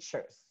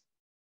teachers.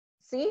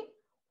 See,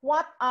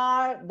 what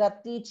are the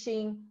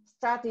teaching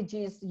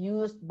strategies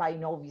used by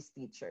novice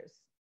teachers?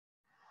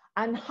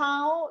 And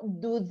how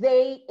do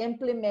they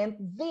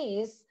implement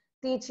these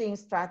teaching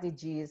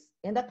strategies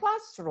in the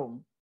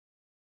classroom?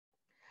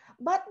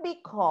 But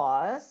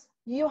because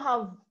you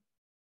have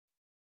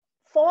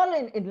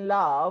fallen in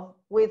love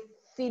with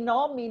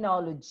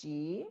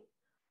phenomenology,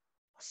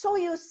 so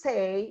you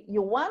say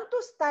you want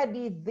to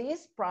study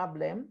this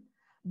problem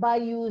by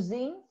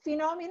using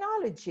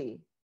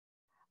phenomenology.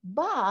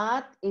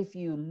 But if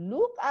you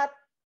look at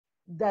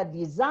the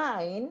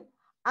design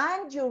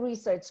and your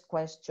research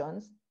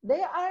questions,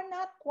 they are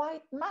not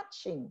quite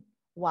matching.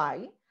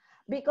 Why?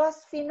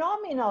 Because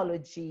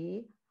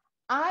phenomenology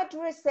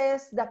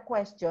addresses the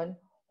question,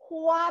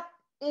 what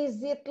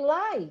is it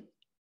like?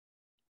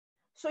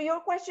 So your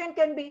question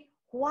can be,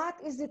 what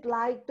is it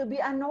like to be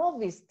a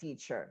novice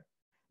teacher?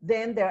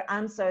 Then their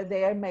answer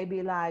there may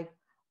be like,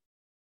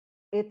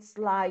 it's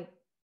like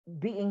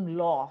being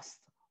lost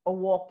or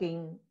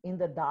walking in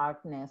the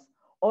darkness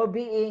or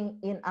being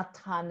in a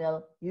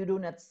tunnel, you do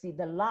not see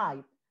the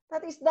light.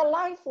 That is the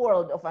life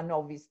world of a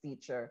novice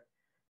teacher,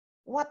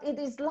 what it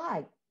is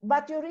like.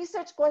 But your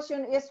research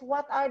question is,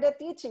 what are the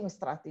teaching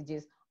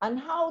strategies and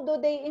how do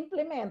they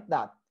implement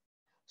that?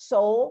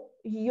 So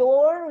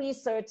your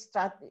research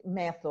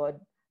method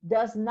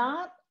does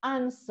not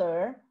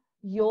answer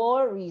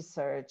your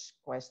research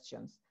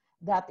questions.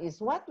 That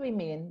is what we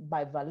mean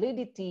by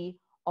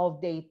validity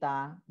of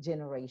data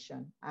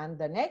generation. And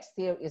the next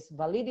here is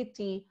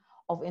validity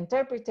of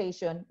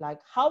interpretation,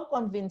 like how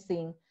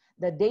convincing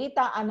the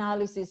data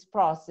analysis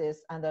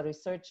process and the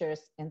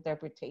researcher's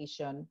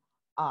interpretation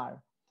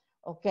are.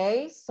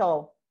 Okay,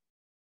 so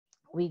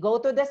we go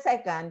to the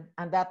second,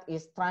 and that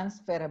is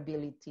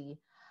transferability.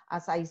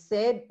 As I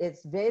said,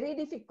 it's very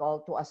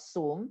difficult to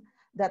assume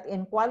that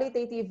in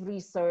qualitative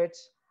research,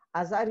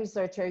 as a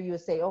researcher, you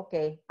say,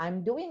 okay,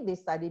 I'm doing this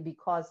study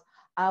because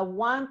I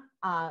want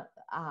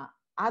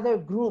other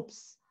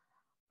groups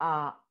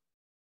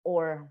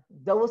or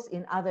those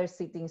in other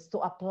settings to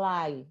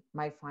apply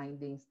my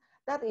findings.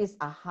 That is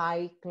a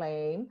high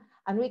claim,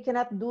 and we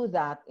cannot do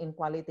that in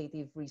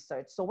qualitative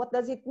research. So what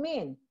does it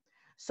mean?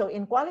 So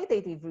in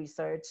qualitative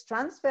research,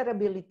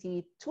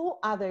 transferability to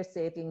other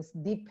settings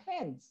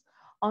depends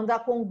on the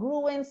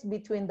congruence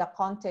between the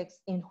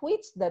context in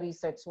which the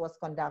research was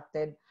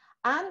conducted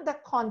and the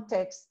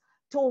context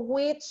to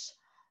which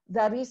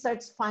the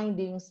research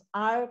findings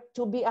are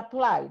to be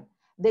applied.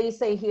 They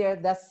say here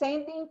the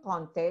sending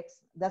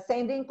context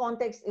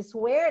is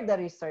where the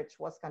research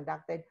was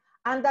conducted,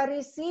 and the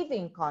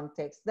receiving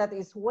context, that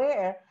is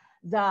where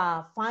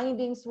the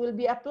findings will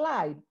be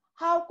applied.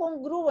 How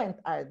congruent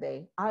are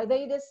they? Are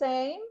they the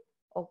same?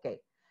 Okay.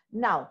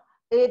 Now,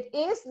 it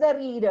is the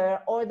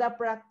reader or the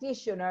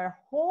practitioner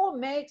who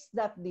makes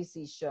that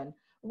decision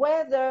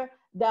whether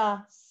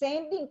the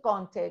sending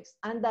context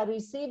and the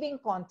receiving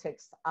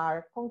context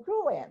are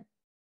congruent.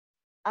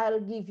 I'll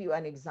give you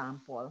an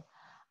example.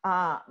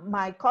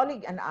 My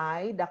colleague and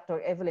I,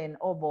 Dr. Evelyn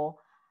Obo,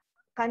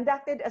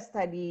 conducted a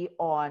study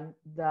on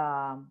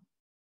the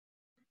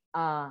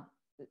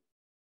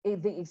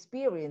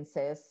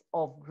experiences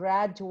of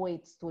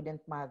graduate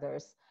student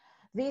mothers.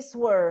 These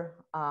were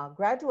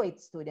graduate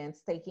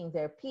students taking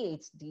their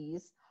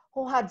PhDs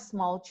who had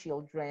small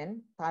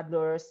children,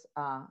 toddlers,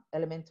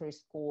 elementary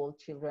school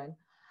children,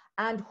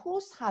 and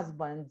whose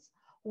husbands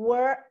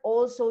were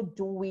also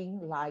doing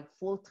like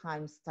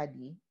full-time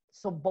study.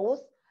 So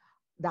both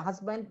the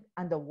husband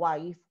and the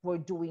wife were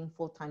doing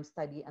full-time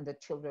study and the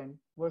children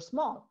were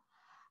small.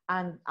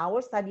 And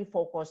our study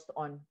focused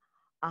on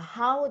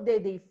how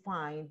did they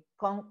find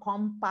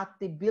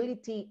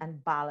compatibility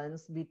and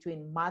balance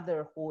between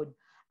motherhood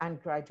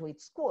and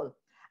graduate school.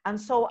 And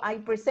so I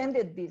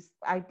presented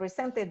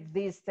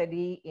this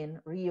study in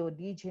Rio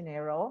de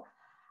Janeiro,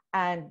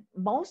 and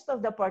most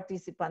of the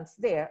participants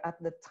there at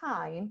the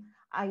time,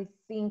 I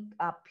think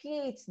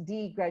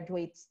PhD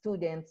graduate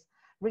students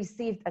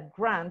received a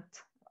grant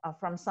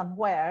from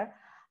somewhere,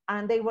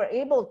 and they were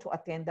able to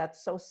attend that.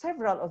 So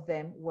several of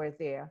them were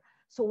there.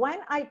 So when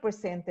I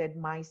presented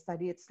my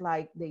study, it's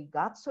like they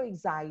got so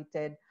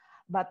excited,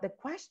 but the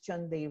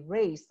question they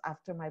raised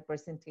after my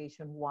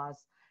presentation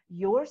was,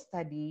 your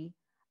study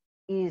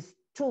is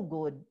too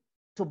good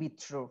to be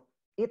true.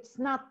 It's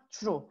not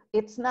true.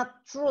 It's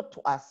not true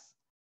to us.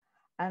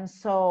 And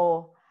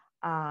so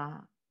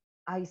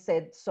I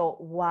said, so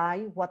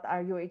why? What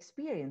are your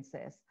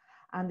experiences?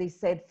 And they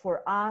said,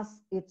 for us,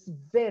 it's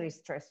very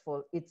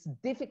stressful. It's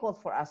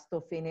difficult for us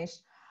to finish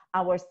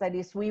our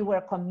studies. We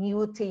were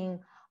commuting,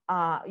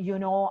 you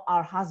know,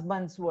 our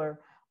husbands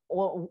were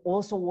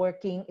also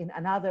working in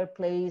another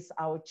place.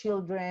 Our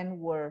children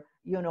were,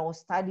 you know,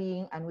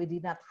 studying, and we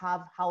did not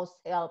have house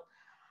help.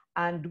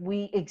 And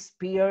we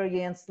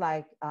experienced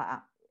like,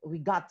 we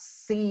got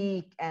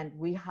sick, and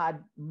we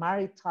had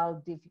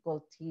marital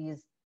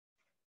difficulties.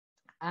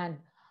 And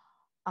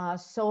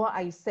so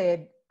I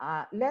said,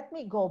 let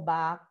me go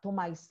back to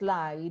my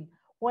slide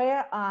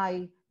where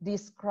I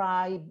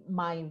describe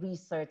my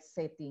research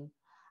setting.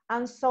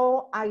 And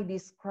so I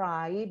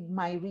described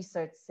my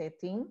research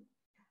setting.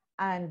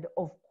 And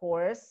of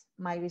course,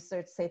 my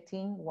research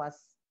setting was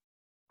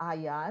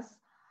IAS.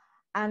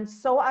 And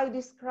so I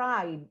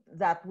described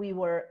that we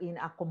were in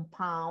a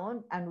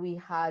compound, and we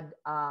had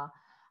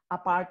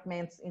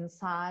apartments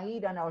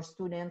inside, and our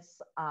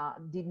students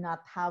did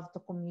not have to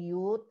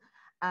commute.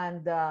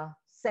 And the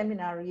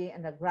seminary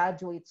and the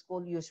graduate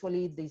school,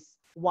 usually these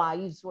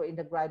wives were in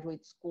the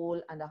graduate school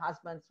and the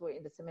husbands were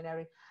in the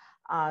seminary.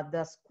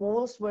 The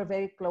schools were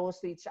very close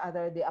to each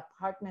other. The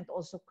apartment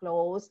also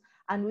close.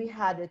 And we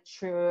had a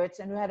church,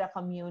 and we had a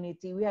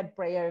community. We had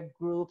prayer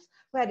groups.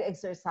 We had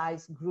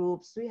exercise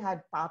groups. We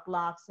had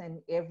potlucks and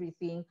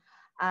everything.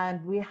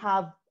 And we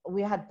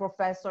had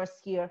professors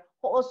here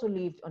who also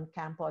lived on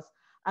campus.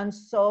 And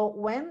so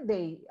when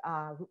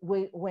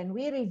when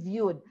we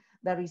reviewed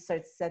the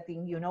research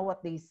setting, you know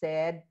what they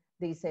said?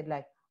 They said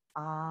like,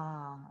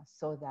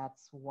 so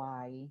that's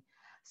why.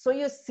 So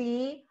you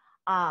see,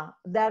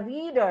 the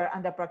reader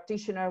and the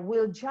practitioner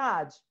will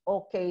judge,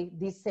 okay,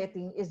 this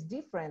setting is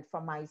different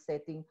from my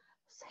setting,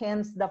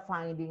 hence the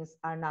findings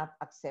are not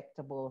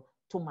acceptable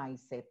to my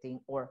setting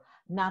or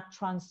not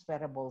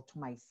transferable to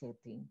my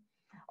setting.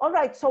 All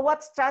right, so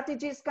what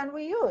strategies can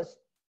we use?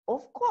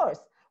 Of course,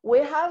 we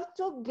have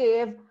to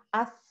give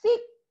a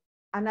thick,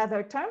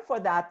 another term for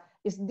that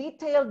is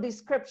detailed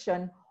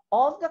description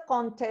of the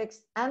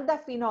context and the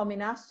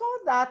phenomena, so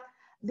that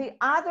the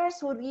others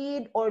who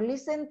read or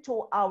listen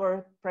to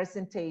our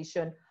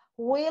presentation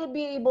will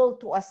be able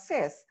to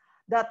assess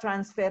the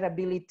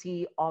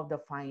transferability of the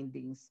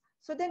findings.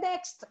 So the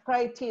next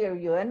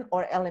criterion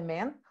or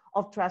element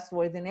of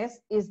trustworthiness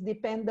is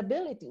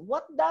dependability.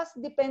 What does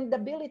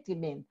dependability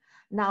mean?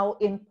 Now,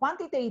 in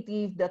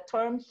quantitative, the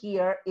term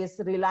here is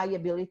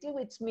reliability,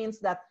 which means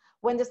that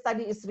when the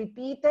study is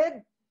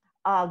repeated,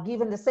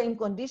 given the same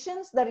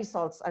conditions, the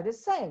results are the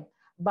same.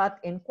 But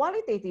in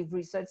qualitative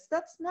research,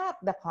 that's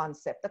not the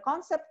concept. The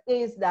concept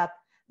is that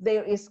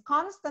there is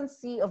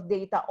constancy of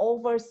data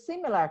over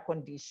similar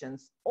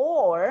conditions,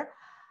 or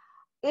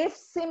if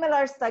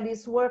similar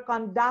studies were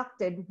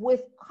conducted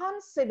with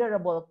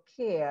considerable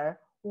care,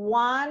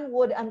 one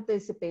would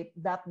anticipate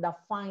that the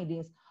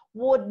findings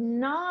would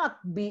not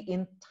be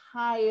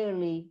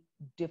entirely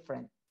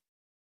different.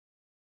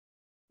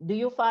 Do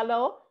you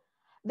follow?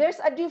 There's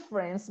a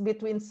difference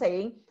between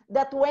saying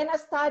that when a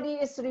study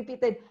is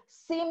repeated,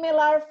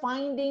 similar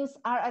findings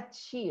are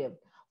achieved.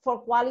 For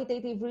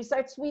qualitative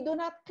research, we do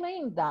not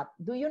claim that.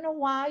 Do you know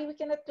why we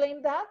cannot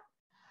claim that?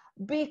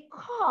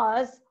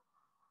 Because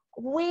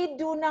we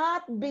do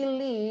not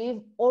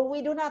believe, or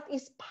we do not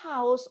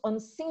espouse on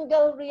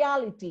single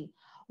reality.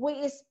 We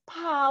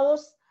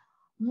espouse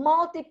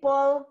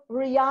multiple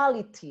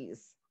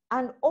realities.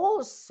 And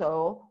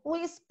also, we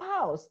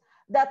espouse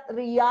that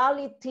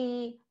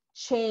reality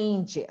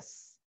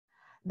changes.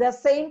 The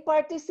same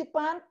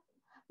participant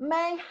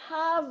may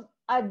have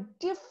a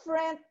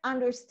different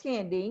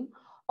understanding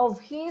of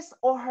his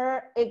or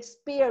her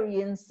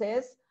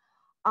experiences,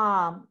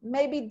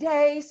 maybe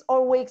days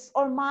or weeks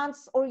or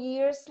months or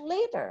years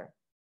later.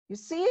 You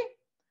see?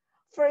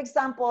 For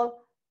example,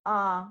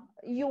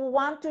 you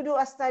want to do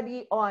a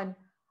study on,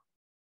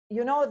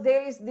 you know,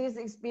 there is this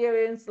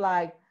experience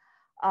like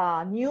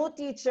new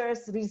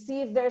teachers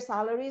receive their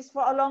salaries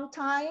for a long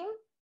time.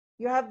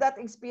 You have that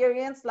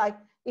experience, like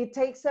it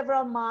takes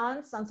several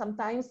months and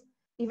sometimes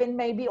even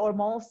maybe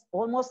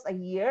almost a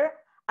year.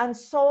 And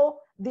so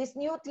this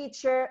new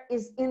teacher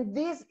is in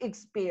this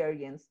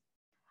experience.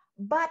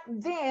 But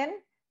then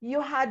you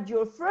had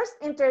your first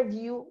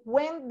interview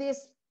when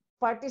this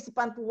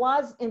participant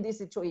was in this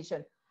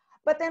situation.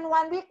 But then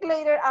 1 week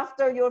later,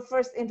 after your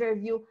first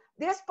interview,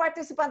 this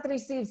participant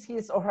receives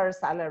his or her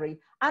salary.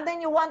 And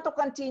then you want to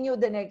continue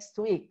the next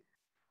week.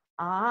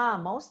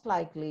 Most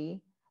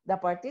likely, the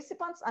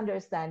participant's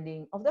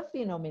understanding of the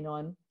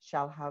phenomenon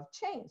shall have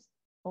changed.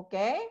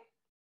 Okay?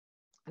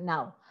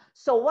 Now,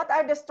 so what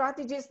are the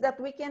strategies that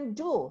we can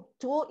do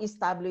to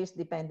establish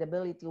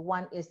dependability?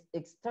 One is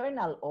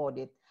external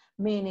audit,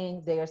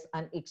 meaning there's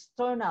an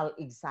external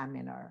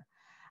examiner.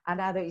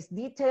 Another is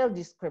detailed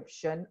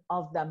description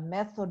of the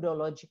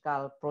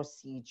methodological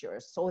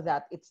procedures, so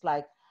that it's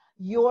like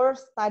your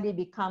study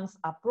becomes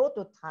a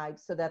prototype,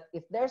 so that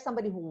if there's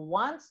somebody who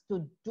wants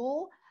to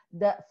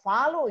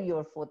follow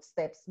your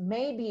footsteps,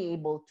 may be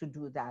able to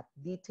do that.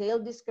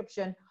 Detailed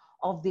description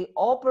of the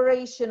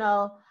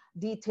operational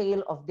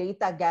detail of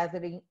data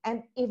gathering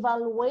and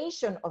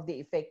evaluation of the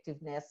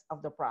effectiveness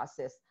of the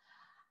process.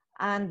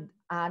 And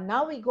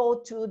now we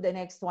go to the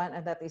next one,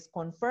 and that is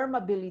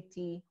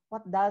confirmability.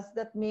 What does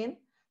that mean?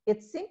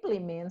 It simply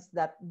means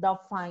that the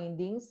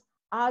findings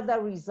are the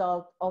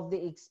result of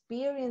the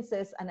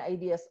experiences and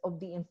ideas of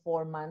the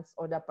informants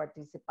or the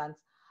participants,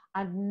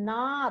 and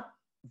not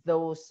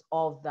those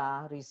of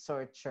the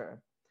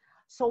researcher.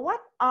 So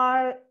what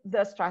are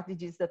the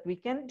strategies that we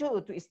can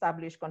do to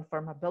establish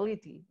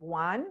confirmability?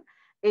 One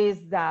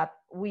is that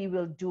we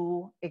will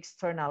do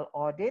external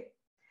audit.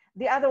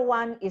 The other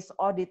one is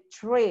audit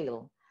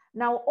trail.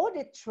 Now,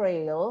 audit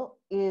trail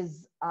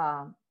is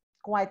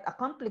quite a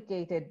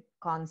complicated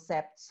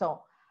concept.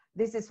 So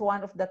this is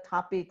one of the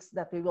topics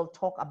that we will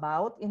talk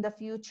about in the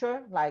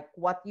future, like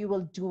what you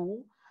will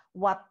do,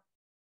 what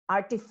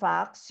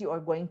artifacts you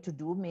are going to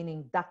do,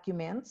 meaning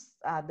documents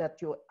that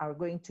you are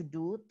going to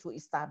do to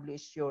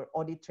establish your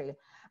audit trail.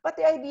 But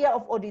the idea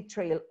of audit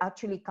trail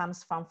actually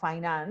comes from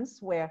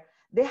finance, where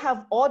they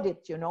have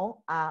audit, you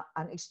know,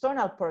 an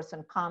external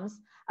person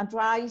comes and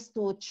tries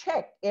to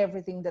check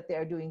everything that they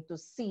are doing to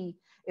see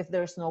if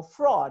there's no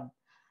fraud.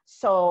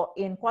 So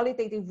in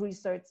qualitative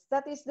research,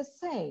 that is the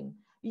same.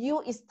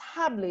 You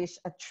establish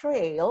a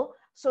trail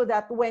so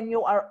that when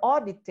you are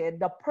audited,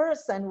 the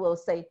person will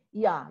say,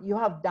 yeah, you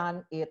have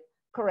done it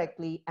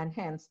correctly, and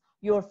hence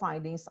your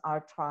findings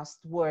are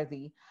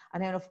trustworthy.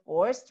 And then of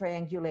course,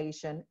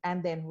 triangulation,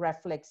 and then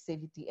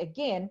reflexivity.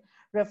 Again,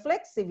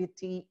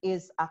 reflexivity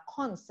is a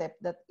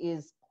concept that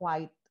is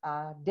quite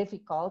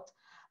difficult,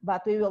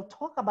 but we will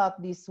talk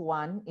about this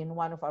one in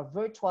one of our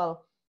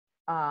virtual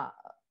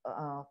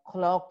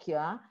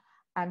colloquia,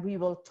 and we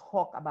will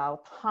talk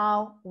about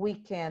how we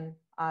can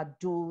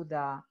do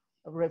the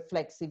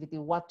reflexivity,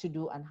 what to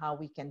do and how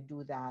we can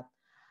do that.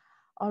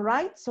 All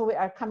right, so we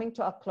are coming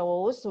to a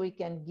close, so we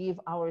can give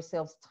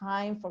ourselves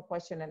time for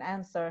question and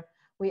answer.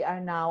 We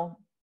are now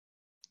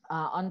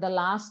on the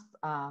last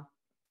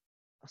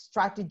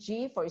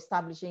strategy for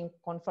establishing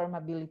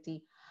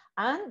confirmability,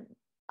 and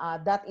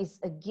that is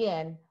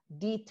again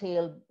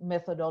detailed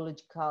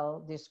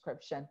methodological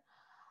description.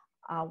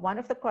 One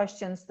of the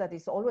questions that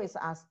is always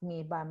asked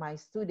me by my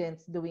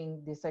students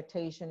doing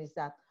dissertation is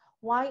that,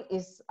 why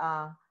is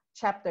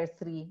chapter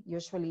 3,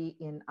 usually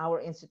in our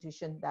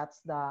institution,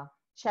 that's the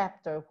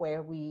chapter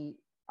where we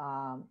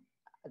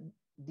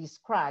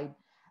describe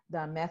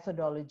the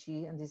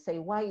methodology, and they say,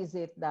 why is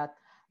it that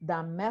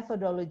the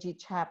methodology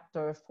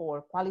chapter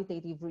for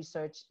qualitative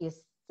research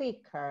is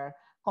thicker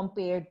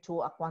compared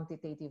to a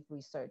quantitative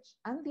research?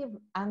 And the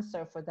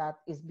answer for that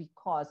is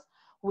because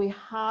we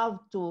have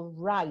to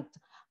write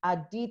a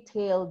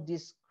detailed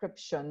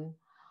description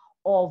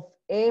of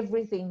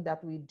everything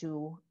that we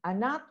do, and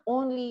not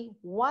only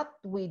what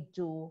we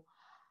do,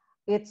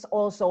 it's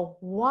also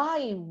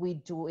why we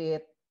do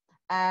it,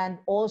 and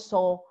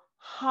also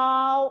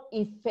how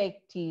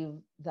effective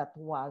that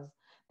was.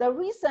 The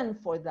reason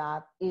for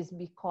that is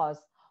because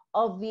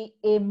of the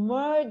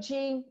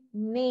emerging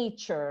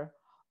nature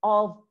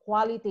of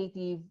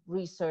qualitative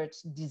research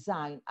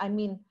design. I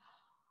mean,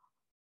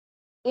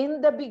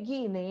 in the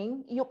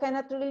beginning, you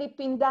cannot really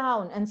pin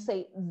down and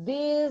say,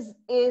 this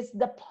is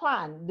the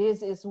plan,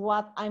 this is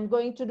what I'm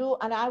going to do,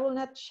 and I will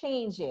not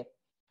change it.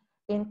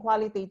 In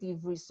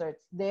qualitative research,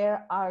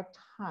 there are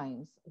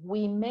times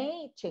we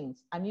may change.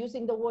 I'm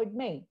using the word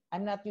may.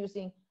 I'm not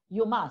using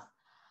you must.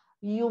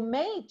 You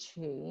may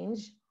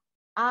change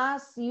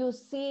as you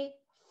see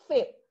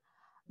fit,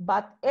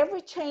 but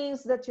every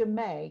change that you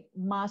make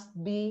must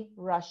be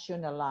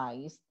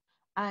rationalized.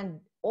 And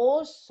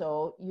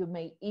also, you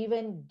may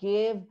even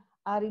give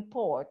a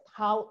report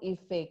how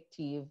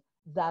effective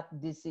that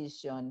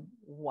decision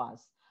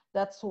was.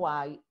 That's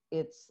why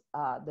it's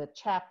the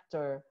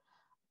chapter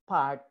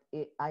part,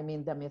 I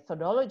mean, the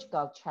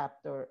methodological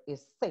chapter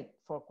is thick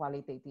for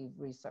qualitative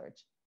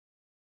research.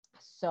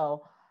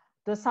 So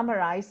to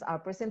summarize our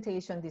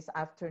presentation this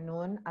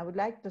afternoon, I would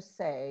like to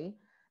say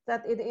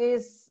that it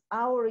is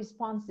our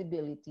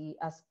responsibility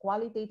as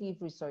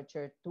qualitative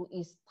researcher to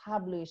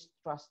establish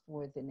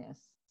trustworthiness.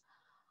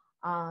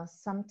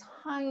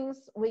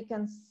 Sometimes we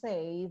can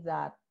say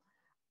that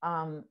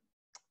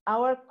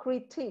our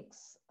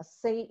critics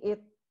say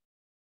it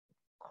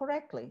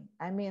correctly.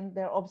 I mean,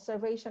 their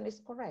observation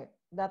is correct,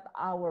 that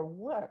our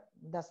work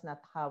does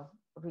not have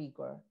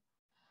rigor.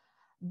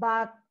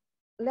 But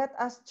let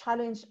us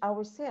challenge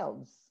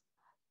ourselves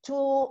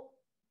to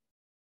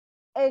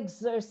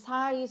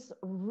exercise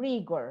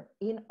rigor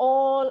in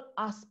all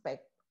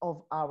aspects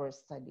of our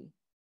study.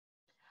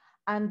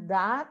 And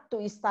that to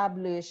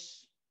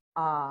establish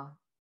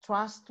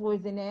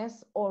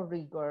trustworthiness or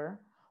rigor,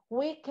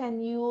 we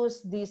can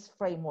use this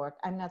framework.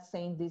 I'm not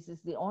saying this is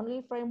the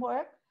only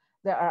framework.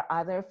 There are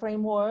other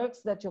frameworks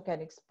that you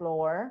can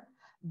explore,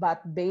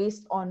 but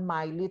based on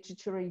my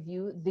literature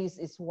review, this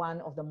is one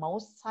of the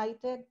most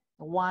cited,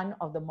 one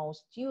of the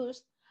most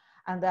used,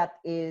 and that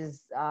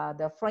is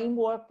the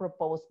framework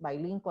proposed by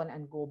Lincoln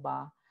and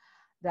Goba,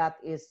 that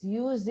is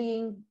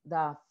using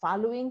the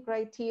following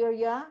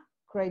criteria: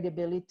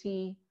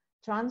 credibility,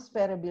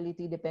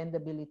 transferability,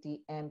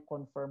 dependability, and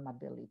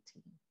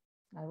conformability.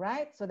 All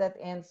right, so that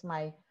ends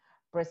my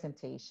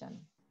presentation.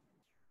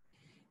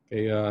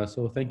 Okay,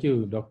 so thank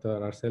you, Dr.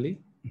 Arceli.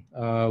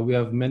 We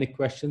have many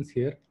questions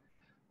here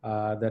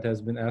that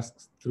has been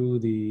asked through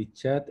the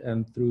chat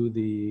and through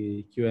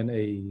the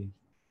Q&A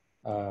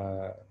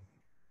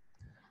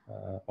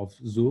of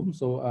Zoom.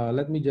 So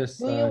let me just...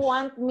 Do you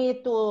want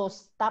me to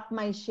stop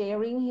my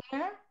sharing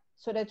here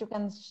so that you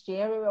can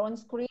share your own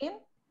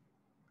screen?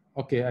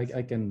 Okay,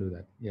 I can do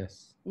that,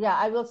 yes. Yeah,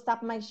 I will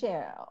stop my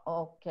share.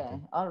 Okay,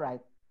 all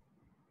right.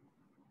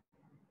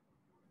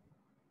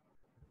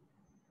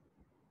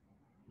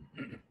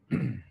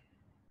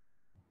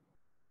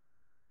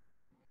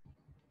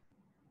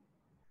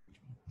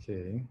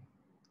 Okay,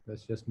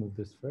 let's just move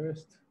this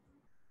first.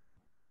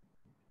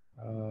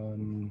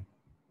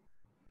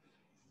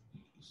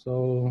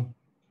 So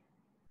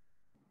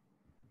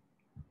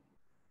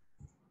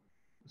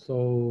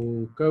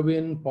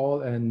Kerwin,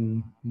 Paul,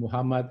 and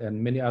Muhammad,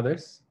 and many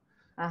others.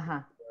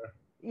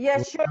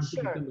 Yes, sure.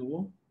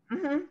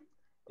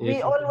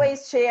 We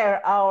always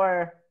share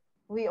our,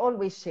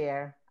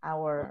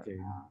 okay.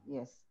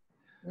 Yes,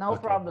 no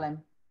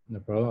problem. No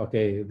problem.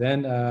 Okay,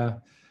 then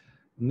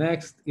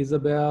next,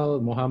 Isabel,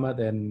 Muhammad,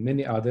 and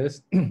many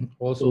others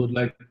also would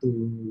like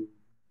to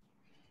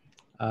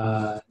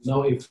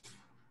know if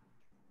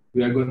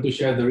we are going to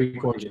share the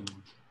recording.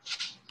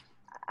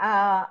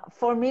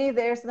 For me,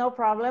 there's no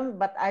problem,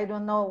 but I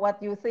don't know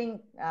what you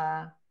think,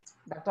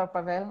 Dr.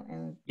 Pavel.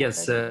 And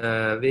yes,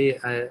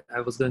 I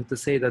was going to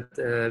say that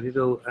we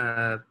will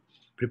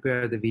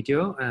prepare the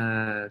video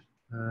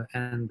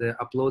and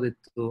upload it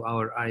to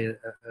our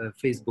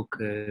Facebook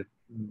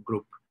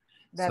group.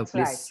 That's so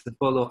please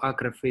follow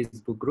AQRA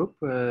Facebook group.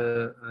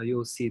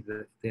 You'll see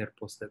they are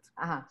posted.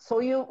 So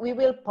we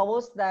will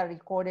post the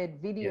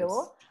recorded video,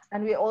 yes.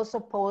 And we also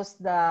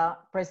post the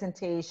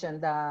presentation,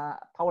 the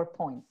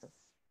PowerPoint.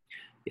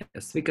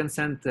 Yes, we can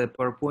send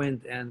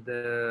PowerPoint and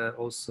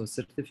also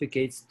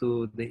certificates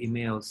to the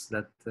emails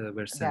that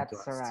were sent to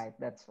us. That's right.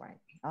 That's right.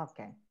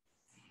 Okay.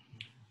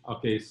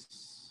 Okay.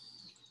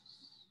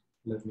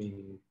 Let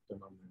me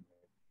turn on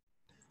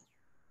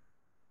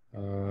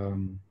my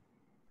mic.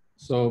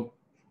 So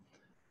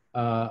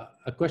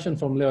a question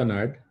from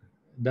Leonard.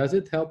 Does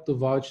it help to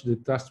vouch the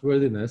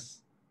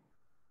trustworthiness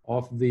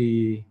of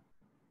the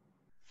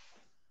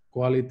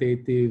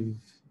qualitative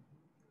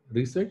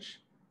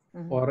research?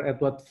 Or at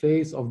what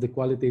phase of the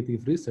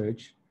qualitative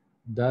research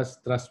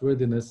does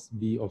trustworthiness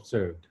be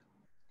observed?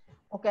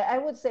 Okay, I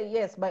would say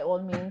yes, by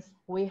all means.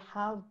 We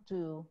have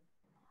to,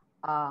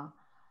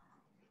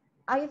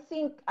 I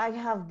think I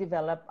have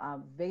developed a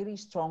very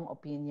strong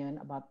opinion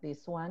about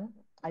this one.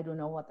 I don't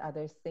know what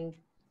others think,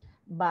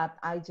 but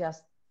I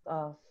just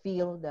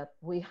feel that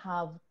we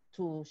have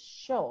to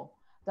show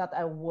that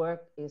our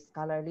work is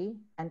scholarly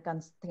and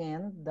can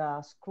stand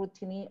the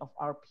scrutiny of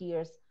our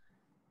peers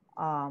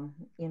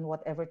in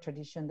whatever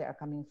tradition they are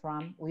coming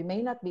from. We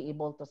may not be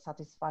able to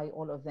satisfy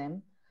all of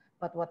them,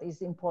 but what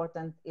is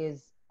important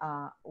is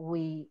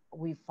we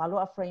follow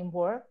a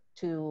framework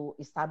to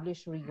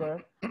establish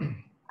rigor.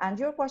 And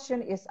your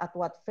question is at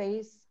what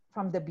phase?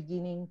 From the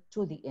beginning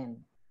to the end.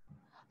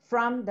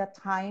 From the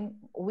time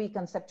we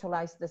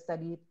conceptualize the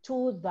study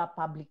to the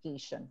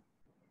publication.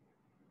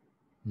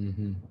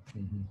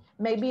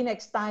 Maybe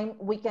next time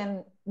we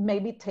can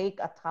maybe take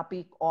a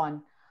topic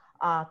on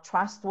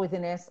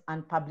trustworthiness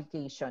and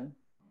publication.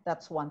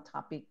 That's one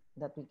topic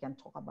that we can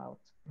talk about.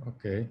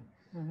 Okay.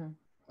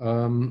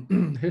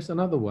 Here's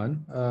another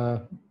one.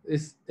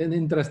 It's an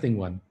interesting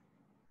one.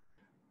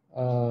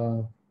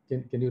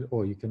 Can you?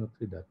 Oh, you cannot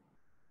read that.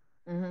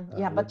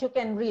 Yeah, but you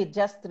can read.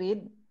 Just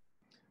read.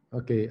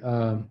 Okay.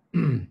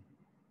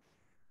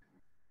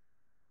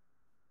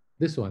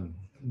 This one,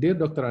 dear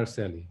Dr.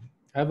 Arceli,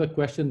 I have a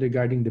question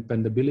regarding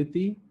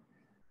dependability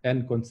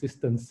and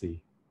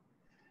consistency.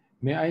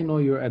 May I know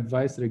your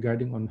advice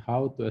regarding on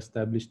how to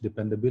establish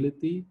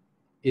dependability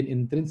in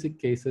intrinsic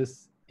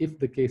cases if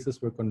the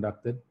cases were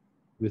conducted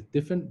with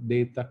different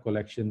data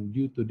collection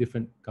due to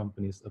different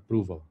companies'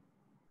 approval?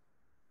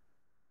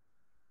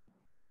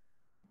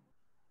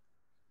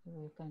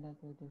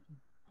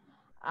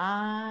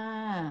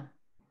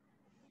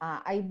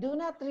 I do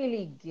not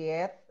really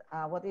get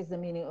what is the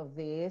meaning of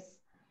this.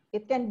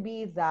 It can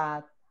be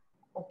that,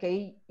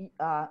 okay,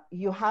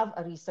 you have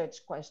a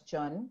research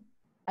question,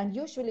 and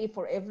usually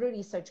for every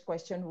research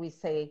question, we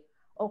say,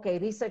 okay,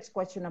 research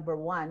question number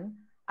 1,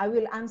 I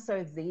will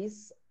answer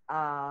this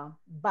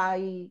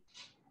by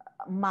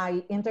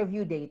my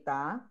interview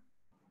data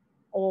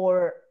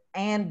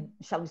and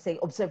shall we say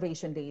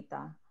observation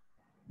data.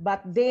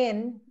 But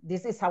then,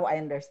 this is how I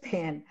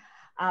understand.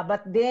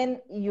 But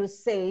then you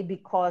say,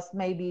 because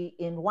maybe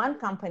in one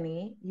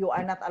company, you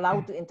are not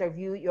allowed to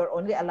interview, you're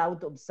only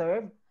allowed to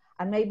observe.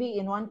 And maybe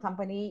in one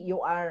company,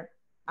 you are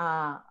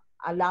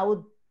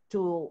allowed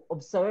to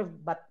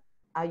observe, but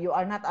you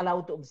are not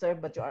allowed to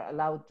observe, but you are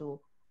allowed to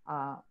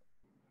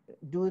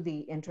do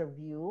the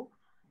interview.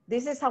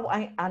 This is how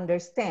I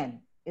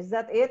understand. Is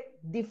that it?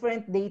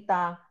 Different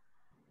data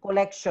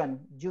collection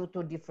due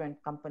to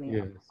different company.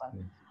 Yes.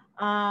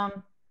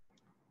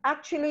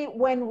 Actually,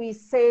 when we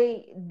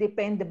say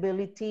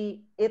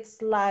dependability,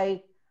 it's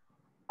like,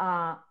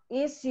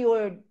 is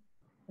your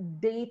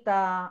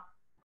data,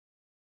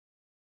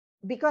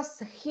 because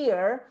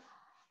here,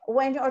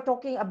 when you're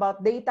talking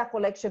about data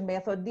collection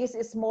method, this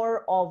is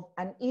more of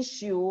an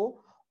issue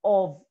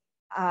of,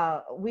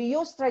 we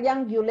use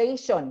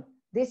triangulation.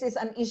 This is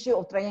an issue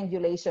of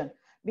triangulation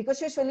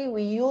because usually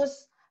we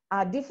use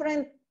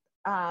different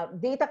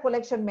data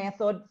collection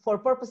method for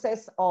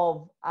purposes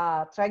of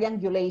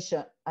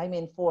triangulation. I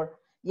mean, for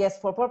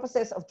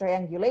purposes of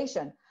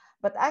triangulation.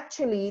 But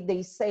actually,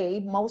 they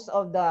say, most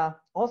of the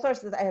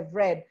authors that I have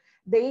read,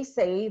 they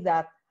say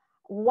that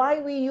why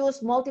we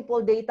use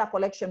multiple data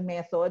collection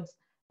methods,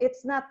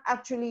 it's not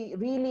actually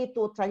really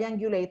to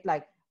triangulate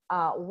like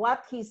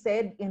what he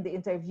said in the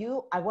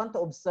interview. I want to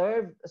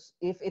observe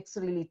if it's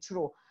really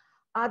true.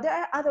 There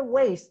are other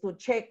ways to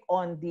check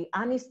on the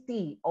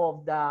honesty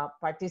of the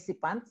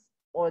participants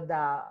or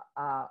the,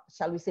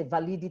 shall we say,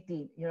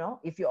 validity, you know,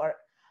 if you are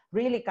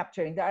really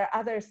capturing. There are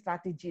other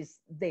strategies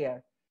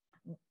there.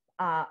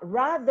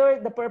 Rather,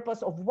 the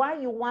purpose of why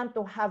you want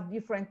to have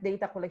different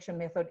data collection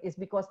method is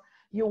because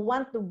you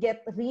want to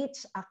get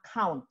rich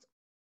account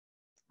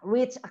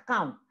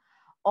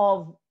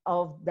of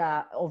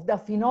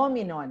the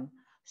phenomenon.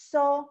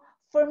 So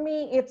for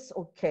me, it's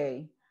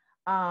okay.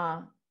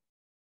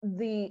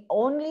 The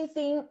only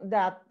thing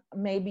that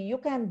maybe you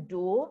can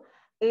do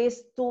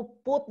is to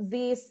put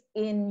this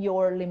in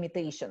your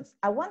limitations.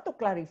 I want to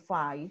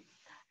clarify,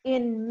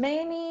 in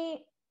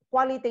many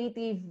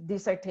qualitative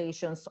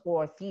dissertations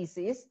or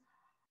theses,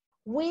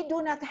 we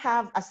do not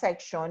have a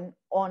section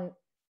on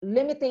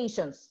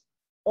limitations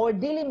or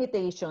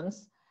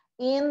delimitations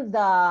in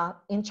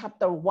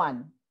chapter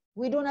 1.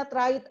 We do not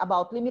write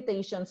about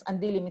limitations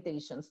and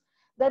delimitations.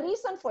 The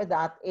reason for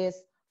that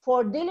is,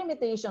 for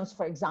delimitations,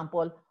 for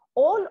example,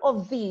 all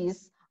of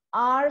these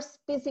are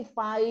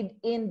specified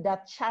in the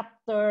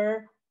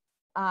chapter,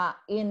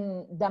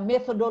 in the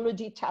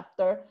methodology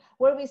chapter,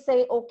 where we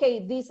say,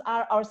 okay, these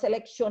are our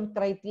selection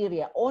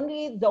criteria.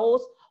 Only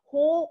those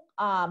who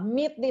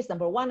meet this,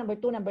 number 1, number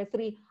 2, number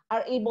 3,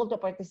 are able to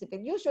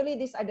participate. Usually,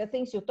 these are the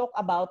things you talk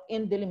about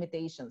in the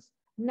limitations.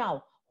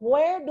 Now,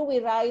 where do we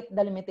write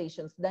the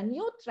limitations? The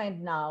new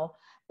trend now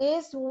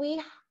is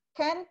we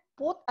can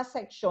put a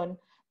section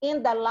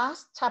in the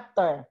last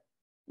chapter.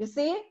 You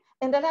see,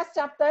 in the last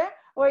chapter,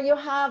 where you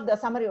have the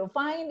summary of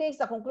findings,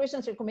 the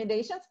conclusions,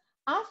 recommendations.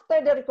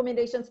 After the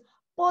recommendations,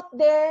 put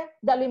there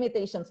the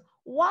limitations.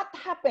 What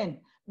happened?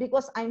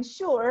 Because I'm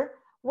sure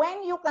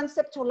when you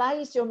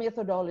conceptualize your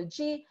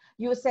methodology,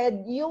 you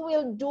said you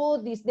will do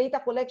these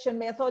data collection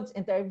methods,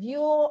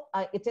 interview,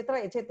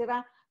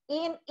 etc.,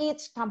 in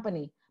each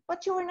company.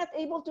 But you were not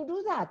able to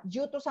do that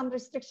due to some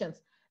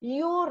restrictions.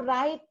 You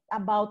write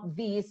about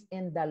these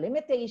in the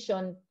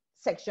limitation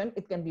section.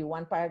 It can be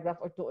 1 paragraph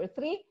or 2 or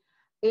 3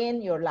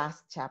 in your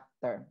last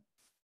chapter.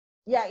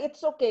 Yeah,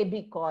 it's okay,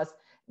 because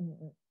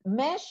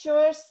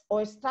measures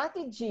or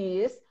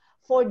strategies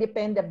for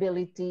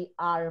dependability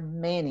are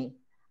many.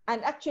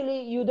 And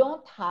actually, you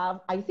don't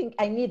have, I think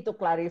I need to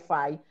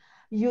clarify,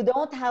 you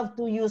don't have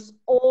to use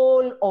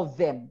all of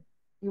them.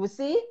 You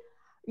see,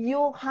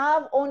 you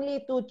have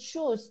only to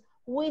choose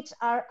which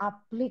are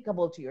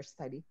applicable to your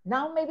study.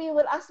 Now, maybe you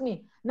will ask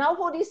me, now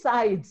who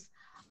decides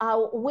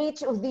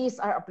which of these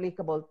are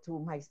applicable to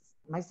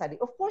my study?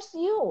 Of course,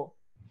 you.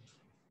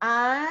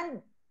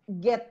 And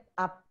get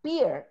a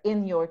peer.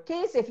 In your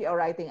case, if you're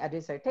writing a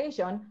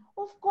dissertation,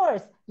 of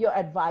course, your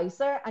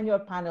advisor and your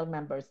panel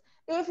members.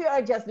 If you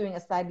are just doing a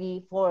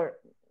study for,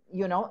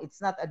 you know,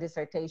 it's not a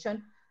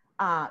dissertation,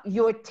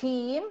 your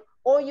team,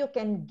 or you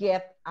can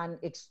get an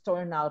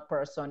external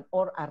person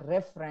or a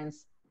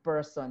reference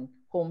person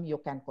whom you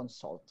can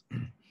consult.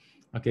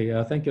 Okay,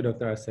 thank you,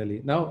 Dr.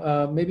 Arceli.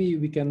 Now, maybe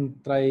we can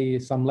try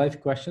some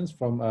live questions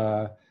from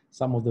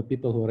some of the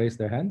people who raised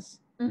their hands.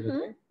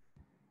 Mm-hmm.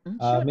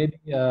 Sure. Maybe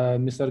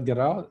Mr.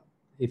 Gerald,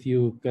 if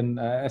you can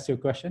ask your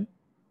question.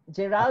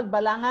 Gerald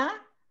Balanga?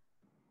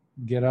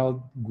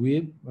 Gerald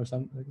Guib or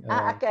something.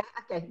 Okay,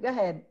 go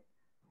ahead.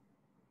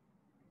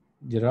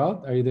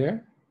 Gerald, are you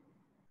there?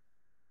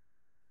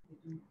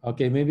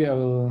 Okay, maybe I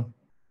will,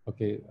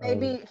 okay.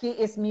 Maybe he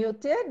is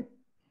muted?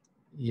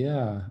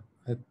 Yeah,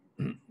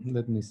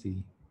 let me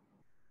see.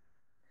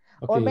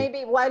 Okay. Or Okay.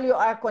 maybe while you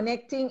are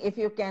connecting, if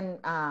you can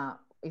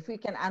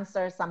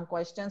answer some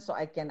questions so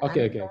I can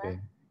answer. Okay.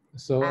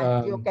 So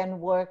and you can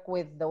work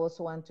with those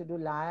who want to do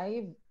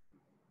live.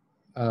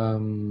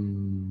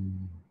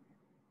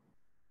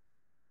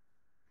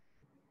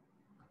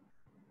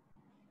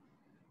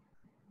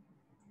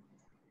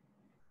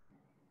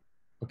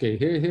 Okay,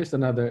 here's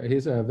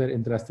a very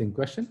interesting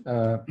question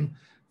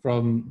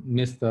from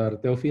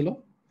Mr.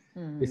 Teofilo.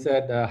 He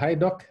said, hi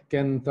doc,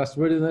 can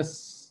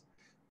trustworthiness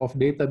of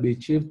data be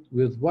achieved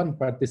with 1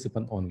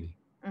 participant only?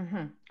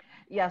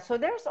 Yeah, so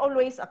there's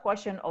always a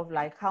question of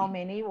like how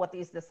many, what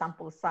is the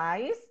sample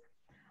size?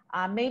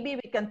 Maybe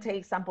we can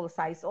take sample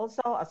size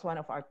also as one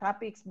of our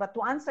topics, but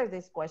to answer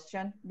this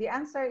question, the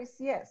answer is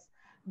yes.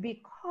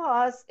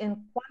 because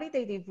in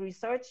qualitative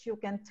research, you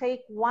can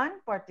take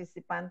one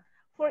participant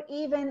for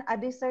even a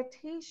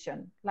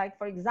dissertation. Like,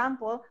 for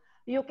example,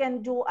 you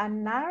can do a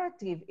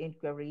narrative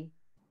inquiry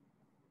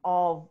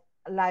of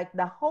like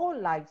the whole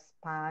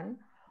lifespan,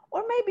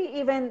 or maybe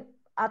even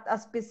at a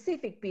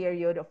specific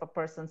period of a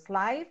person's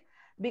life,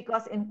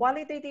 because in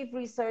qualitative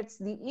research,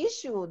 the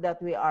issue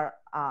that we are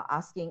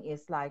asking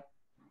is like,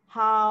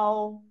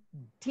 how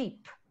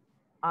deep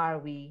are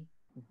we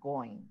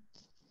going?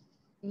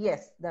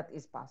 Yes, that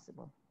is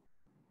possible.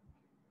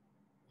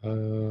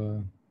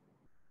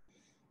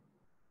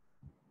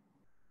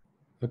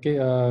 Okay,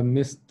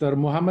 Mr.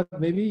 Muhammad,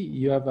 maybe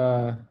you have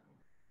a,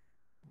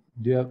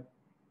 do you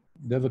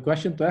have a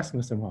question to ask,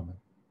 Mr. Muhammad?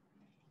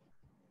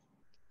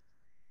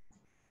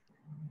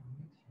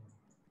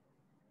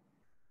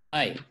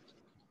 Hi.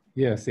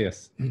 Yes,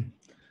 yes.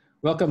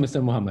 Welcome,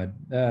 Mr. Muhammad.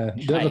 Do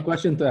you have a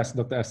question to ask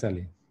Dr.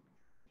 Arceli?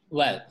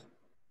 Well,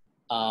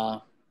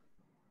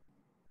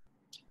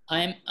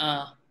 I'm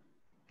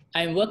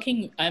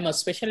a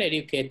special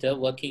educator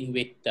working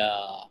with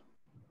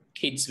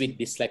kids with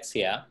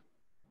dyslexia.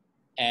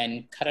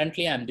 And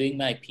currently I'm doing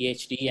my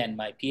PhD, and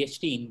my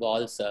PhD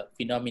involves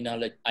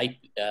phenomenology,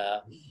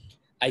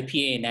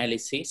 IPA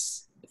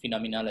analysis,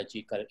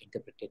 phenomenological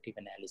interpretative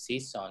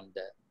analysis on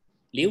the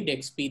lived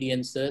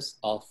experiences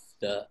of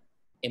the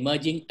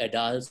emerging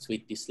adults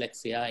with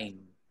dyslexia in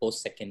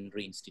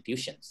post-secondary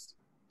institutions.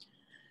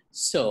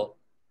 So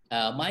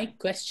my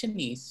question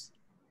is,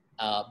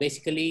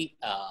 basically,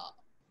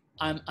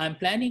 I'm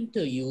planning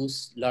to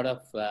use a lot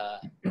of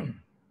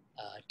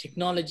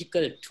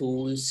technological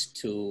tools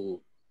to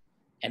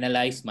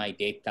analyze my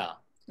data.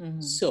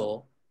 Mm-hmm.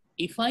 So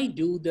if I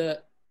do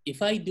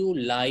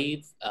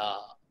live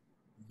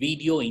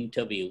video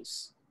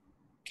interviews,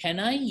 can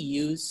I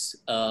use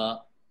a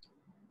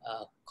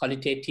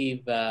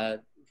qualitative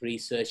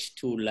research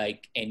tool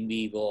like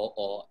NVivo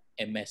or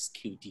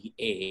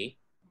MSQDA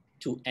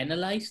to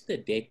analyze the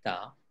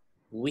data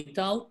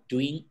without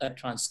doing a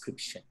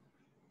transcription?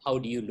 How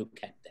do you look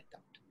at that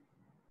out?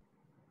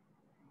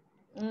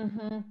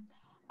 Mm-hmm.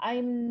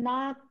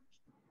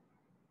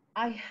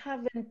 I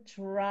haven't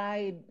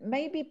tried.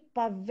 Maybe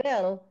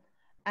Pavel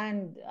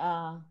and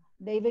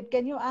David,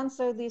 can you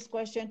answer this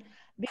question?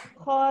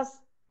 Because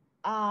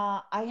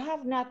I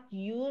have not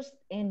used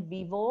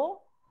NVivo.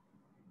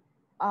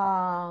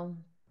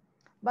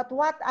 But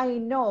what I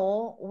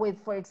know with,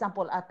 for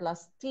example,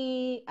 Atlas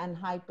T and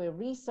Hyper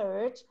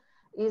Research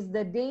is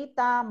the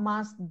data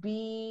must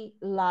be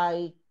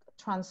like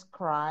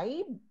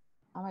transcribed.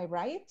 Am I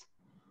right?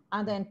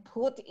 And then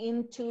put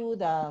into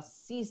the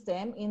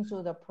system,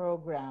 into the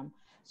program.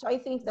 So I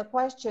think the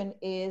question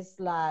is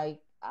like,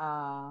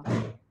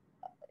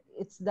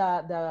 it's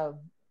the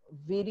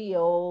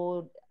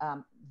video,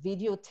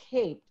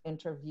 videotaped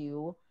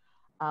interview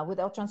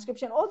without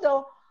transcription.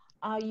 Although,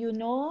 you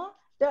know,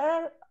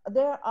 there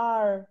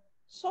are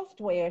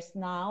softwares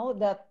now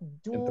that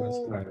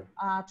do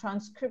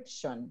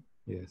transcription.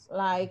 Yes.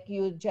 Like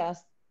you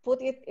just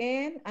put it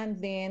in and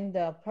then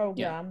the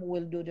program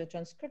will do the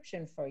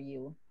transcription for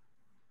you.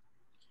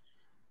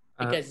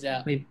 Because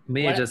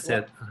may I just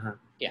add?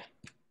 Yeah.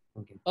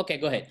 Okay. Okay,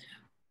 go ahead.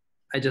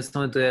 I just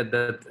want to add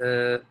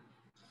that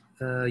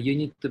you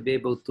need to be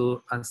able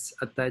to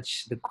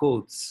attach the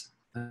codes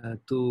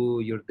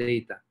to your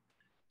data.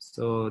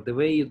 So the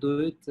way you do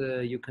it,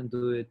 you can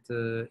do it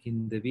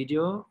in the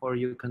video, or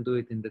you can do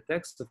it in the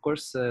text. Of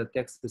course,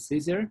 text is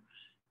easier.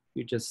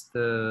 You just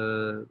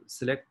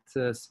select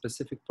a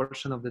specific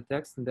portion of the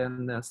text and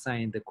then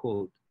assign the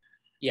code.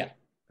 Yeah.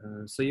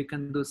 So you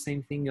can do the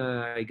same thing,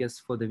 I guess,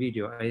 for the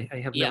video. I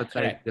have never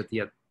tried that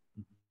yet.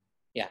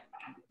 Yeah.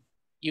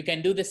 You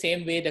can do the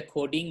same way the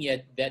coding. Yeah,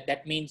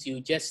 that means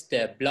you just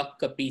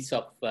block a piece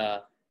of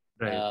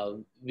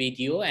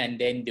video and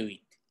then do it.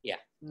 Yeah.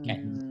 Okay.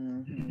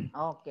 Mm-hmm.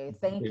 Okay,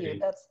 thank you.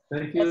 That's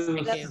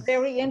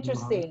Very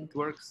interesting. It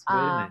works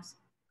very nice.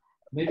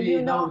 Maybe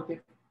you know, now we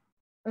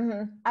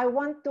can... I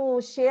want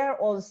to share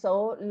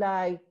also,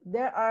 like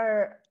there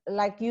are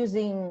like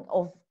using,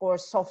 of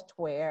course,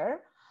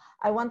 software.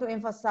 I want to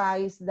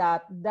emphasize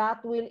that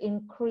will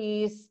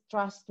increase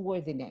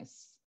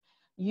trustworthiness,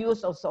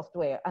 use of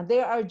software. And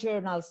there are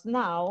journals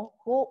now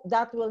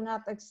that will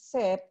not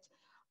accept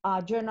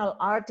journal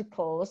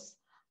articles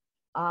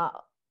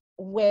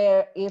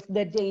where if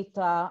the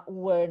data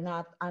were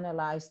not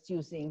analyzed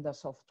using the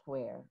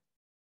software.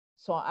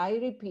 So I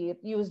repeat,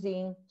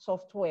 using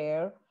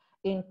software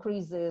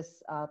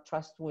increases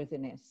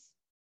trustworthiness.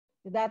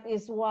 That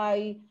is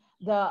why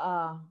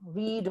the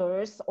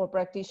readers or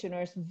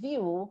practitioners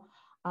view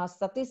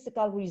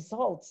statistical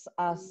results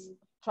as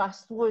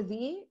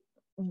trustworthy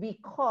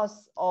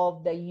because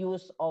of the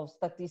use of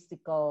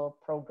statistical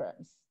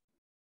programs.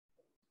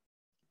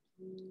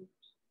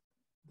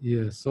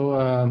 Yeah,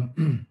 so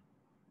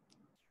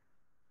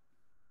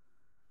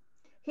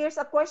here's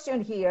a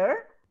question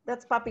here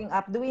that's popping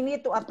up. Do we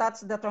need to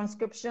attach the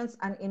transcriptions,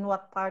 and in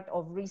what part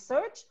of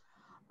research?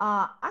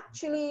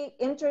 Actually,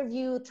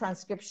 interview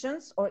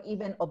transcriptions or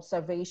even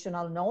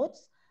observational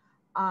notes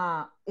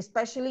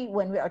especially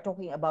when we are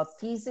talking about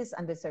thesis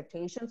and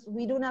dissertations,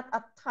 we do not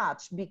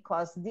attach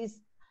because this,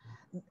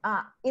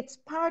 it's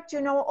part,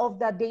 you know, of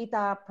the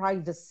data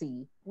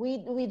privacy.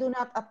 We do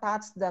not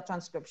attach the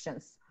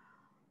transcriptions.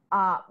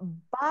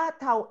 But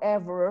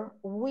however,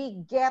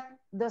 we get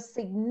the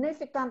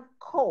significant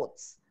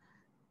quotes.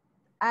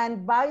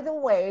 And by the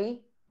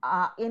way,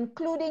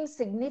 including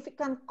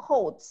significant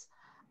quotes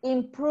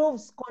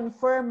improves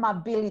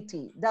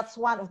confirmability. That's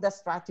one of the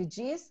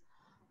strategies.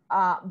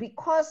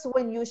 Because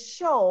when you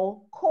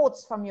show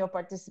quotes from your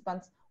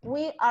participants,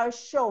 we are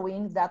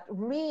showing that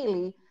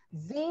really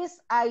this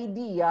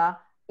idea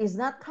is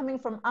not coming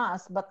from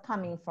us, but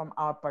coming from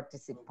our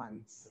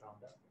participants.